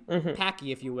 Pac-Man,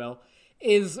 Packy, if you will,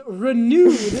 is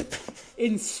renewed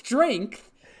in strength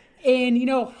and,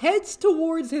 heads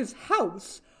towards his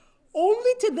house,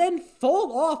 only to then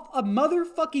fall off a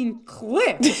motherfucking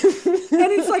cliff.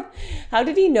 And it's like... How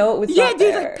did he know it was not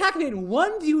dude, there? like, Pac-Man,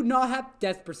 1, do you not have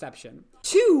depth perception?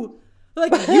 2,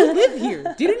 like, you live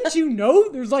here. Didn't you know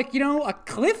there's, like, a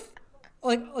cliff,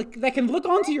 like that can look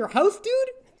onto your house, dude?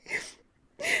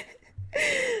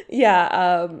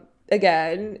 Yeah,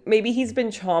 again, maybe he's been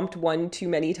chomped one too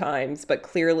many times, but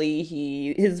clearly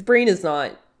his brain is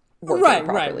not working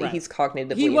properly. Right. He's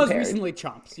cognitively He was impaired. recently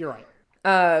chomped. You're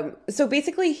right. So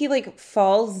basically he like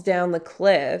falls down the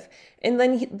cliff and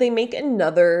then they make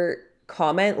another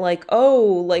comment like,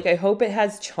 oh, like I hope it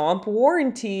has chomp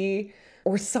warranty,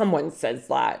 or someone says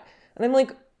that. And I'm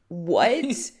like, what?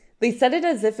 They said it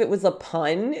as if it was a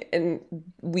pun and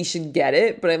we should get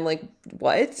it, but I'm like,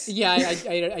 what? Yeah,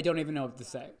 I don't even know what to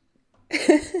say.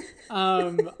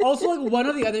 Also, like, one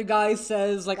of the other guys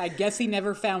says, like, I guess he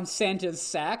never found Santa's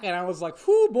sack, and I was like,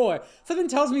 whoo, boy, something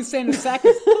tells me Santa's sack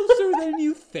is closer than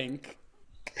you think.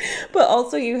 But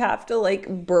also you have to, like,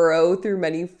 burrow through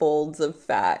many folds of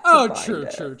fat to find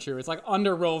it. True. It's like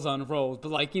under rolls on rolls,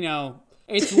 but, like,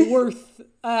 it's worth...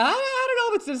 I don't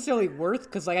know if it's necessarily worth,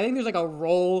 because, like, I think there's, like, a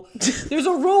roll... There's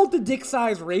a roll to dick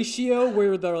size ratio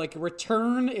where the, like,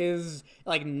 return is,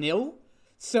 like, nil.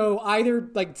 So either,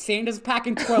 like, Santa's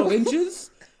packing 12 inches,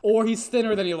 or he's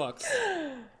thinner than he looks.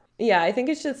 Yeah, I think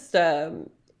it's just,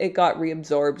 it got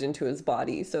reabsorbed into his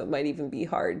body, so it might even be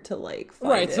hard to, like,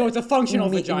 find Right, so it's a functional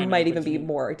vagina. It might even be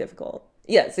more difficult.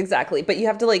 Yes, exactly. But you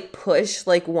have to, like, push,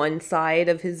 like, one side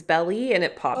of his belly, and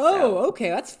it pops out. Oh, okay,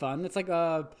 that's fun. It's like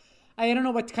I don't know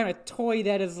what kind of toy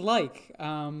that is like.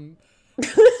 I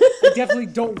definitely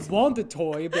don't want the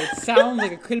toy, but it sounds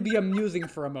like it could be amusing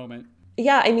for a moment.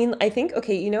 Yeah, I mean, I think,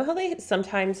 okay, you know how they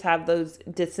sometimes have those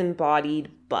disembodied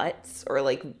butts or,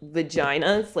 like,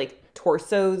 vaginas, like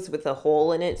torsos with a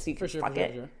hole in it so you can fuck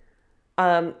it?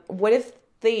 Sure. What if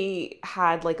they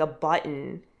had, like, a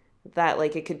button that,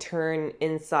 like, it could turn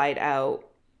inside out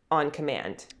on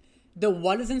command? The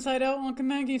what is inside out on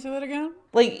command? Can you say that again?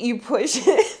 Like, you push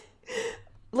it,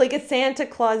 like a Santa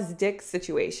Claus dick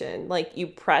situation. Like, you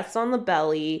press on the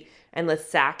belly and the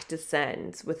sack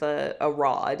descends with a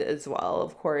rod as well,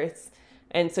 of course.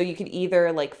 And so you could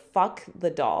either, like, fuck the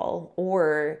doll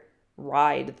or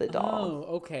ride the doll.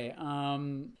 Oh, okay.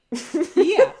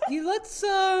 Yeah, let's,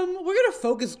 we're gonna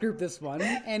focus group this one,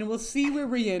 and we'll see where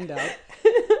we end up.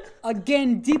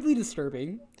 Again, deeply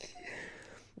disturbing.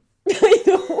 I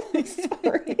know, I'm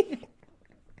sorry.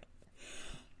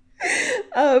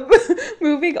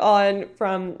 Moving on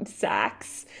from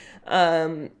sacks,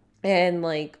 and,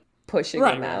 like, pushing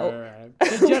them out. Right.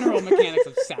 The general mechanics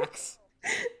of sacks.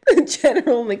 The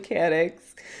general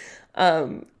mechanics.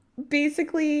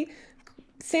 Basically,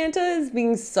 Santa is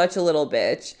being such a little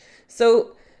bitch.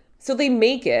 So they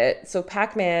make it. So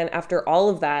Pac-Man, after all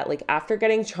of that, like, after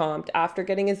getting chomped, after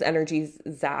getting his energies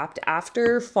zapped,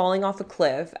 after falling off a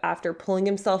cliff, after pulling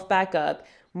himself back up,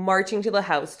 marching to the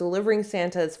house, delivering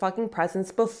Santa's fucking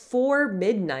presents before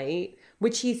midnight,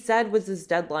 which he said was his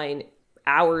deadline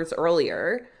hours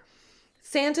earlier.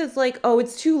 Santa's like, oh,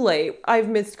 it's too late. I've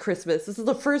missed Christmas. This is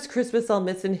the first Christmas I'll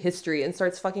miss in history, and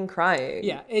starts fucking crying.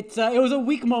 Yeah, it was a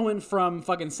weak moment from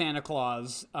fucking Santa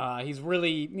Claus. He's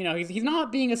really, he's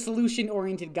not being a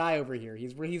solution-oriented guy over here.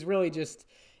 He's really just,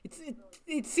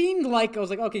 it seemed like, I was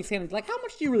like, okay, Santa, like, how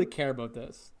much do you really care about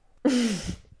this?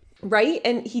 Right?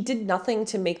 And he did nothing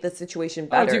to make the situation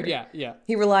better. Oh, dude, yeah.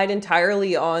 He relied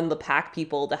entirely on the pack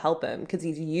people to help him because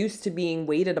he's used to being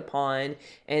waited upon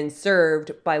and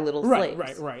served by little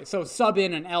slaves. Right. So sub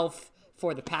in an elf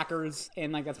for the Packers,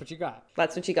 and, like, that's what you got.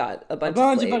 That's what you got. A bunch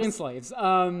of fucking slaves.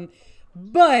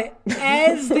 But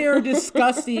as they're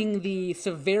discussing the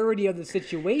severity of the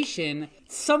situation,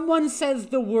 someone says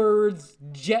the words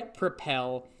jet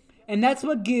propel, and that's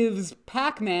what gives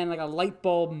Pac-Man, like, a light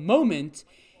bulb moment.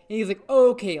 And he's like,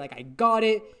 oh, okay, like, I got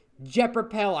it. Jet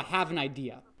propel, I have an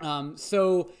idea.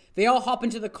 So they all hop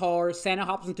into the car. Santa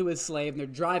hops into his slave, and they're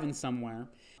driving somewhere.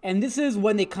 And this is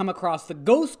when they come across the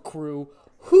ghost crew,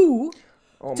 who,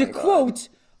 to quote,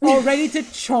 all ready to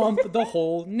chomp the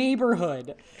whole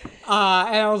neighborhood. And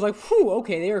I was like, whew,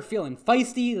 okay, they are feeling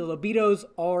feisty. The libidos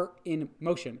are in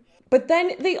motion. But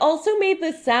then they also made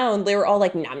this sound. They were all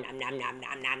like, nom, nom, nom, nom,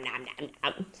 nom, nom, nom, nom,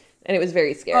 nom. And it was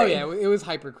very scary. Oh, yeah, it was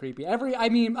hyper creepy.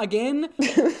 Again,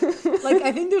 like,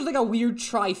 I think there's, like, a weird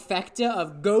trifecta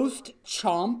of ghost,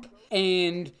 chomp,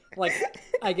 and, like,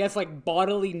 I guess, like,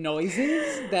 bodily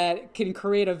noises that can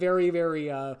create a very,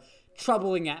 very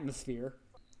troubling atmosphere.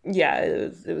 Yeah,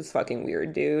 it was fucking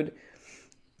weird, dude.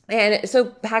 And so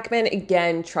Pac-Man,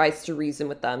 again, tries to reason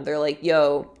with them. They're like,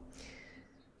 yo,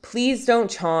 please don't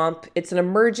chomp. It's an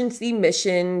emergency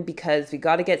mission because we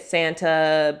got to get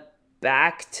Santa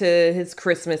back to his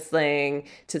Christmas thing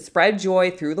to spread joy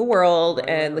through the world.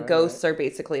 And the ghosts are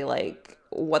basically like,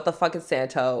 what the fuck is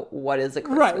Santa? What is a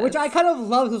Christmas? Right, which I kind of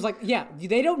love. It was like, yeah,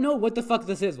 they don't know what the fuck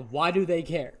this is. Why do they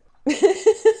care?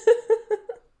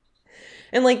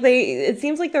 And like it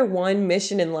seems like their one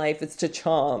mission in life is to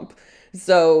chomp.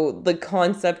 So the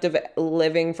concept of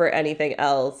living for anything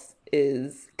else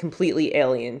is completely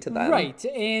alien to them. Right,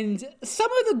 and some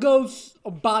of the ghosts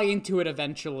buy into it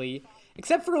eventually.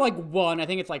 Except for, like, one, I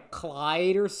think it's, like,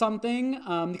 Clyde or something,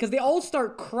 because they all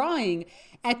start crying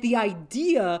at the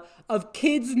idea of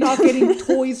kids not getting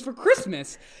toys for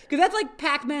Christmas. Because that's, like,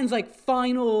 Pac-Man's, like,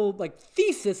 final, like,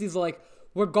 thesis. He's like,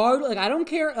 regardless, like, I don't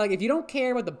care, like, if you don't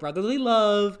care about the brotherly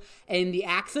love and the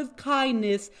acts of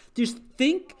kindness, just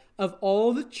think of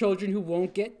all the children who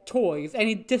won't get toys.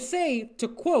 And to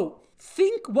quote,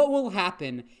 think what will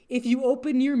happen if you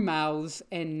open your mouths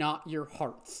and not your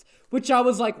hearts. Which I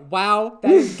was like, wow,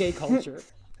 that is gay culture.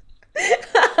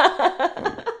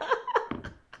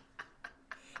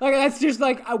 Like, that's just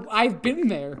like, I've been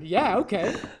there. Yeah,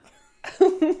 okay.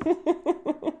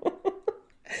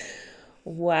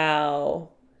 Wow.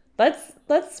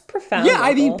 That's profound. Yeah,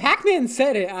 I mean, Pac-Man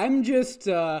said it. I'm just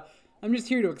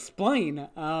here to explain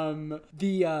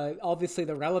obviously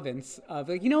the relevance of,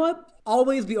 like, you know what?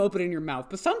 Always be open in your mouth,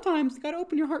 but sometimes you gotta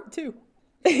open your heart too.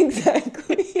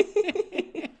 Exactly.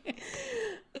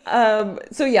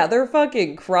 So yeah, they're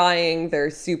fucking crying.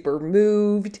 They're super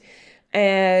moved,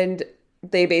 and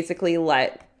they basically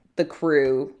let the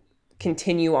crew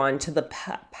continue on to the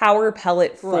power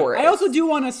pellet forest. Right. I also do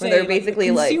want to say they're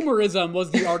basically like, consumerism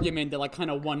was the argument that like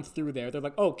kind of won through there. They're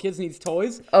like, oh, kids needs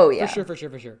toys. Oh yeah, for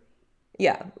sure.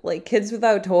 Yeah, like kids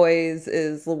without toys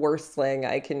is the worst thing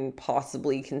I can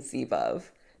possibly conceive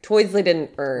of. Toys they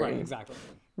didn't earn. Right, exactly.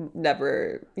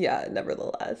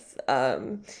 Nevertheless.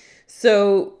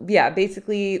 So yeah,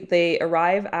 basically they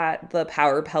arrive at the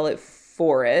power pellet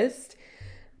forest.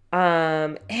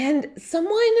 And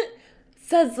someone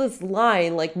says this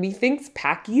line like, methinks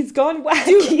Packy's gone wacky.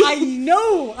 Dude, I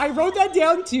know! I wrote that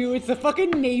down too. It's the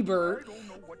fucking neighbor.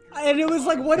 And it was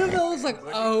like one of those like,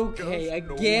 okay,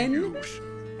 again?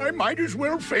 I might as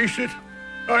well face it.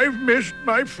 I've missed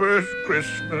my first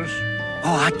Christmas.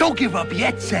 Oh, don't give up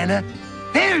yet, Santa.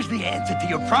 There's the answer to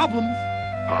your problem.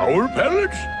 Power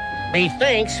pellets?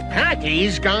 Methinks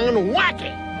Packy's gone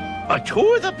wacky. A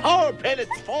tour of the power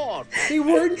pellets for. They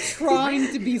weren't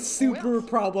trying to be super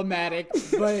problematic,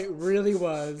 but it really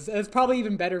was. And it's probably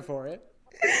even better for it.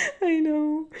 I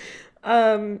know.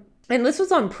 And this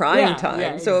was on prime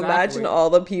time, so exactly. Imagine all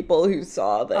the people who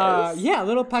saw this. Yeah,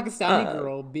 little Pakistani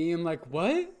girl being like,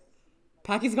 what?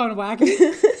 Packy's gone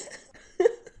wacky?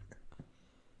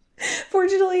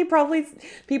 Fortunately, probably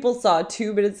people saw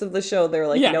 2 minutes of the show. They were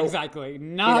like, yeah, nope. Exactly.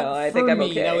 Not I for think I'm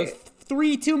me. okay. That was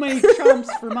 3 too many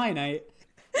chumps for my night.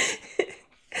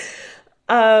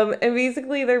 And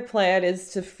basically their plan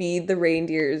is to feed the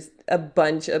reindeers a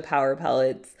bunch of power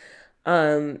pellets.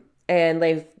 And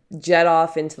they jet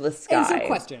off into the sky. And so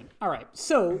question. All right.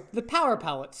 So the power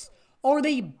pellets, are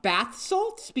they bath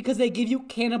salts because they give you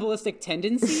cannibalistic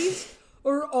tendencies?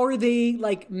 Or are they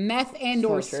like meth and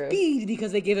or speed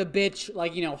because they give a bitch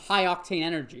like, you know, high octane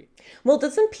energy? Well,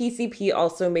 doesn't PCP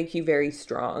also make you very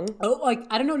strong? Oh, like,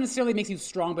 I don't know necessarily it makes you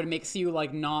strong, but it makes you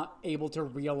like not able to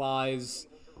realize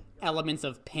elements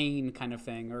of pain kind of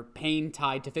thing, or pain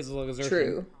tied to physical exertion.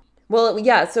 True. Well,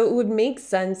 yeah, so it would make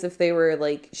sense if they were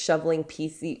like shoveling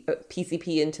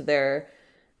PCP into their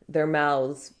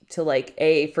mouths to like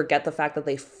forget the fact that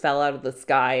they fell out of the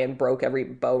sky and broke every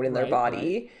bone in their body.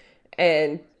 Right.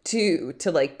 And 2,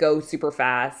 to like go super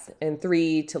fast, and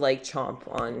 3, to like chomp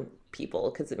on people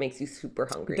because it makes you super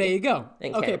hungry. There you go.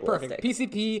 Okay, perfect.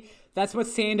 PCP, that's what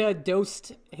Santa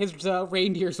dosed his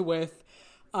reindeers with,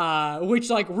 which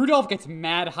like Rudolph gets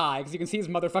mad high because you can see his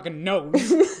motherfucking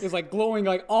nose is like glowing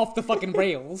like off the fucking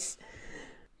rails.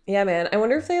 Yeah, man. I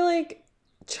wonder if they like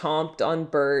chomped on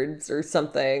birds or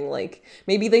something. Like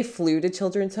maybe they flew to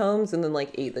children's homes and then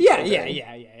like ate the Yeah.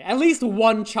 children. At least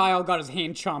one child got his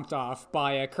hand chomped off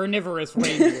by a carnivorous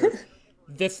reindeer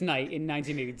this night in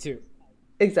 1982.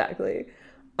 Exactly.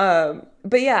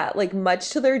 But yeah, like much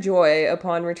to their joy,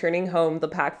 upon returning home, the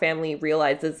Pack family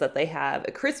realizes that they have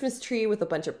a Christmas tree with a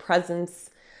bunch of presents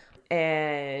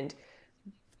and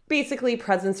basically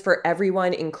presents for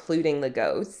everyone, including the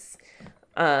ghosts,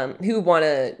 who want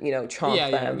to, chomp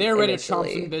them. Yeah, they're ready to chomp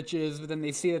initially. some bitches, but then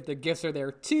they see that the gifts are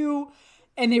there too,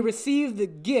 and they receive the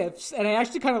gifts, and I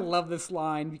actually kind of love this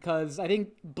line because I think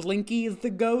Blinky is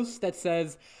the ghost that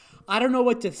says, I don't know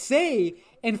what to say,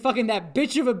 and fucking that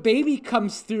bitch of a baby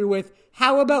comes through with,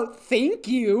 how about thank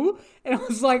you? And I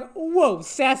was like, whoa,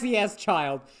 sassy ass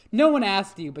child. No one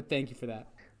asked you, but thank you for that.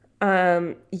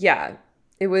 Yeah,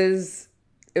 it was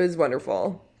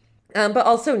wonderful. But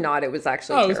also not, it was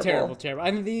actually terrible. It was terrible.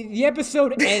 I mean, the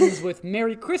episode ends with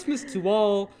Merry Christmas to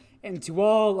all, and to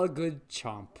all a good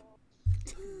chomp.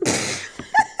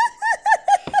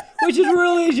 Which is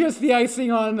really just the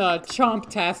icing on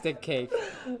chomp-tastic cake.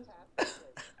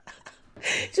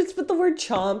 Just put the word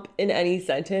chomp in any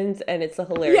sentence and it's a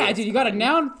hilarious. Yeah, dude, you got a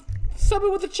noun, sub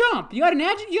it with a chomp. You got an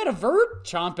adjective, you got a verb,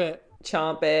 chomp it.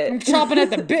 Chomp it. I'm chomping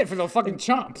at the bit for the fucking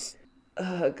chomps.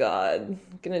 Oh, God.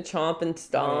 Gonna chomp and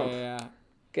stomp. Yeah.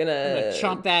 Gonna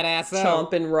Chomp that ass out.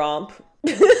 chomp and romp.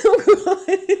 If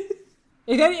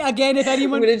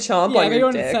anyone... I'm gonna chomp on if your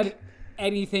anyone dick. said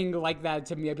anything like that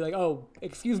to me, I'd be like, oh,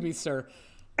 excuse me, sir.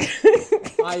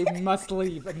 I must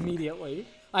leave immediately.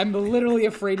 I'm literally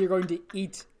afraid you're going to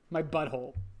eat my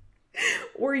butthole.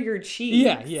 Or your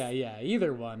cheeks. Yeah.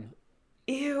 Either one.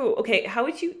 Ew. Okay, how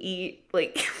would you eat,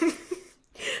 like...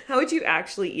 how would you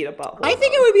actually eat a butthole? I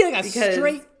think it would be like a Because-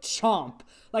 straight chomp.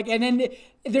 Like, and then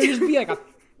there'd just be like a...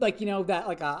 Like,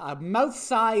 a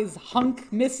mouth-sized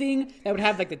hunk missing that would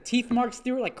have, like, the teeth marks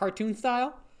through it, like cartoon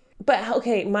style. But,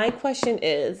 okay, my question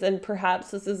is, and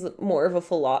perhaps this is more of a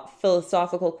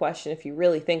philosophical question if you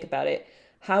really think about it,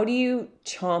 how do you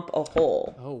chomp a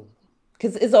hole? Oh.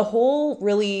 Because is a hole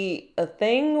really a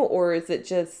thing, or is it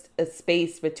just a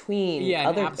space between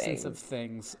other an absence things? of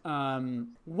things.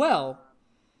 Well,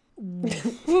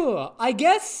 I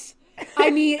guess,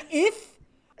 if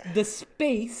the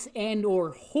space and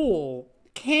or hole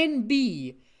can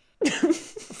be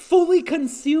fully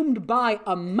consumed by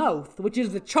a mouth, which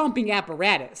is the chomping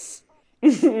apparatus,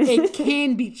 it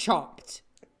can be chomped.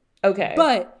 Okay.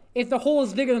 But if the hole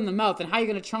is bigger than the mouth, then how are you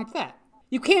going to chomp that?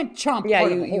 You can't chomp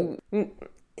part of a hole.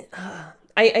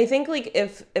 I think, like,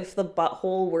 if the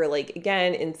butthole were, like,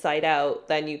 again, inside out,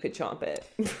 then you could chomp it.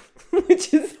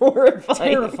 Which is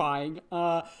horrifying. Terrifying.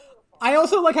 I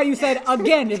also like how you said,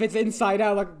 again, if it's inside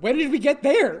out, like, when did we get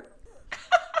there?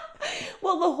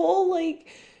 Well, the whole, like,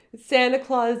 Santa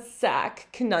Claus sack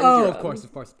conundrum. Oh, of course.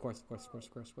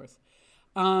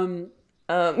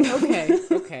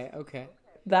 Okay.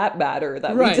 That matter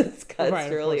that Right. we discussed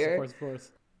Right, earlier. Of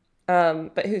course.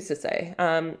 But who's to say?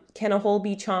 Can a hole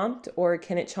be chomped, or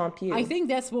can it chomp you? I think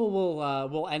that's what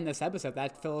we'll end this episode,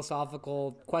 that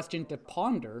philosophical question to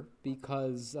ponder,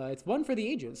 because it's one for the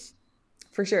ages.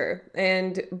 For sure.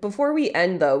 And before we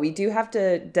end, though, we do have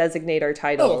to designate our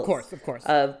titles. Oh, of course.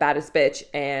 Of Baddest Bitch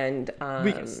and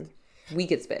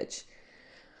Weakest Bitch.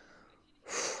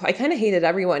 I kind of hated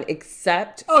everyone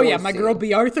except Oh, yeah, my Forsu. girl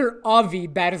B. Arthur, Avi,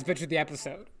 baddest bitch of the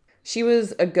episode. She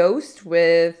was a ghost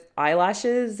with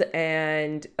eyelashes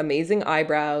and amazing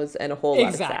eyebrows and a whole lot of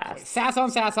Exactly. sass.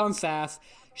 Sass on sass.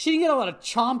 She didn't get a lot of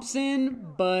chomps in,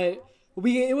 but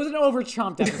it was an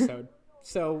over-chomped episode,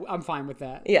 so I'm fine with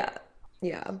that. Yeah.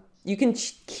 You can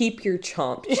keep your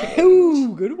chomp change.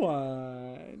 Ooh, good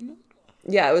one.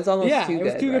 Yeah, it was almost Yeah, too it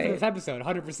was good, too good right? for this episode,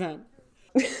 100%.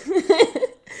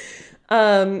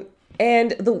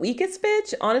 And the weakest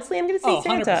bitch, honestly, I'm going to say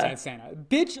 100% Santa. Santa.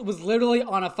 Bitch was literally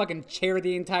on a fucking chair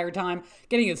the entire time,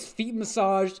 getting his feet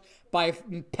massaged by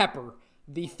Pepper,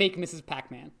 the fake Mrs.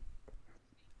 Pac-Man.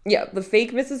 Yeah, the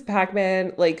fake Mrs.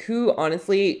 Pac-Man, like, who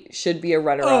honestly should be a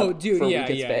runner-up Oh, dude, for yeah.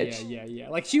 weakest bitch.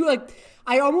 Like,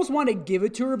 I almost want to give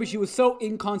it to her, but she was so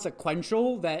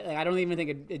inconsequential that I don't even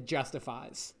think it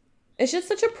justifies. It's just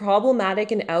such a problematic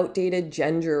and outdated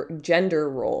gender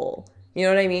role. You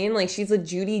know what I mean? Like, she's a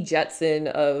Judy Jetson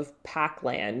of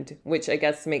Pac-Land, which I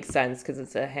guess makes sense because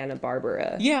it's a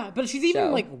Hanna-Barbera. Yeah, but she's even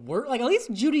So. like at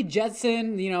least Judy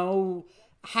Jetson,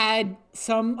 had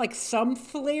some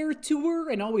flair to her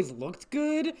and always looked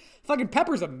good. Fucking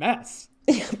Pepper's a mess.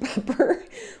 Yeah, Pepper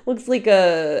looks like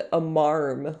a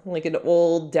marm, like an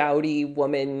old dowdy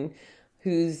woman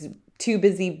who's too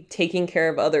busy taking care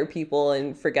of other people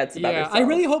and forgets about herself. I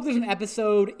really hope there's an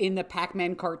episode in the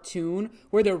Pac-Man cartoon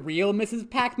where the real Mrs.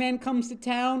 Pac-Man comes to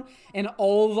town and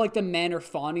all of like the men are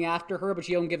fawning after her, but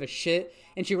she don't give a shit,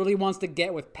 and she really wants to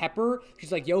get with Pepper.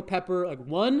 She's like, yo, Pepper, like,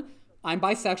 1, I'm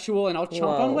bisexual and I'll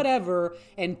chomp on whatever,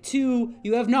 and 2,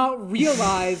 you have not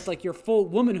realized like your full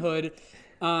womanhood.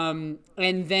 And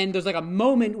then there's like a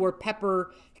moment where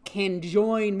Pepper can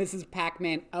join Mrs.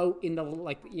 Pac-Man out in the,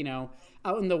 like, you know,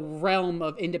 out in the realm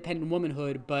of independent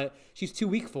womanhood, but she's too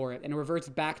weak for it and reverts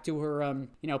back to her,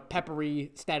 you know, peppery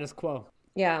status quo.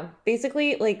 Yeah,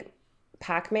 basically, like,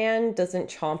 Pac-Man doesn't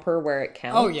chomp her where it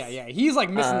counts. Oh, yeah. He's, like,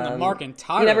 missing the mark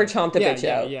entirely. He never chomped a bitch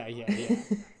out. Yeah.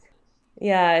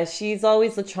 Yeah, she's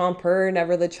always the chomper,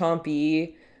 never the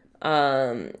chompy.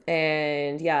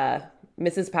 And, yeah,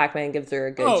 Mrs. Pac-Man gives her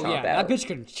a good chomp out. That bitch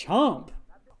can chomp.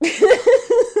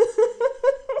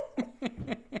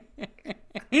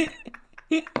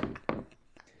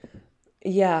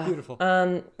 Yeah. Beautiful.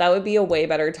 That would be a way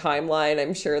better timeline.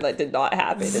 I'm sure that did not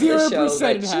happen in the show.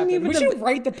 0% happened. We should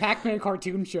write the Pac-Man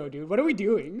cartoon show, dude. What are we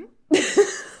doing?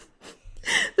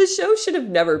 The show should have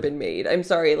never been made. I'm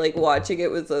sorry. Like, watching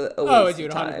it was a waste of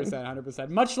time. 100%.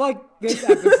 Much like this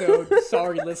episode,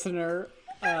 sorry, listener.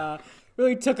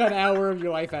 Really took an hour of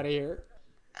your life out of here.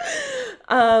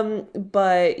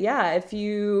 But yeah, if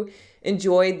you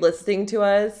enjoyed listening to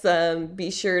us,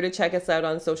 be sure to check us out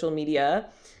on social media.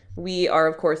 We are,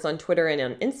 of course, on Twitter and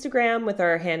on Instagram, with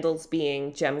our handles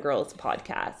being Gem Girls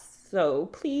Podcast. So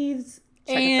please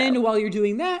check us out. And while you're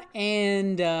doing that,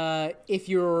 and if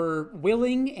you're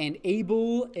willing and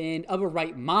able and of a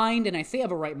right mind, and I say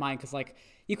of a right mind because, like,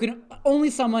 you can only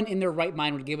someone in their right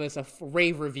mind would give us a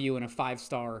rave review and a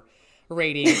 5-star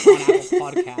rating on Apple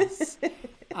Podcasts.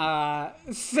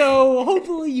 So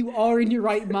hopefully you are in your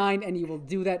right mind and you will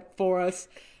do that for us,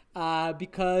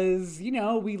 because, you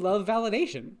know, we love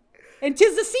validation. And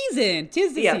 'tis the season.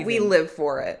 Yeah, we live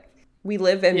for it. We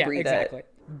live and breathe it.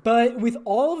 But with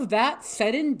all of that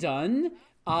said and done,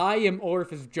 I am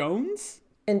Orifice Jones.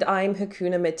 And I'm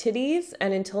Hakuna Matidis.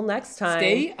 And until next time,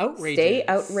 stay outrageous. Stay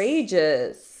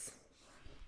outrageous.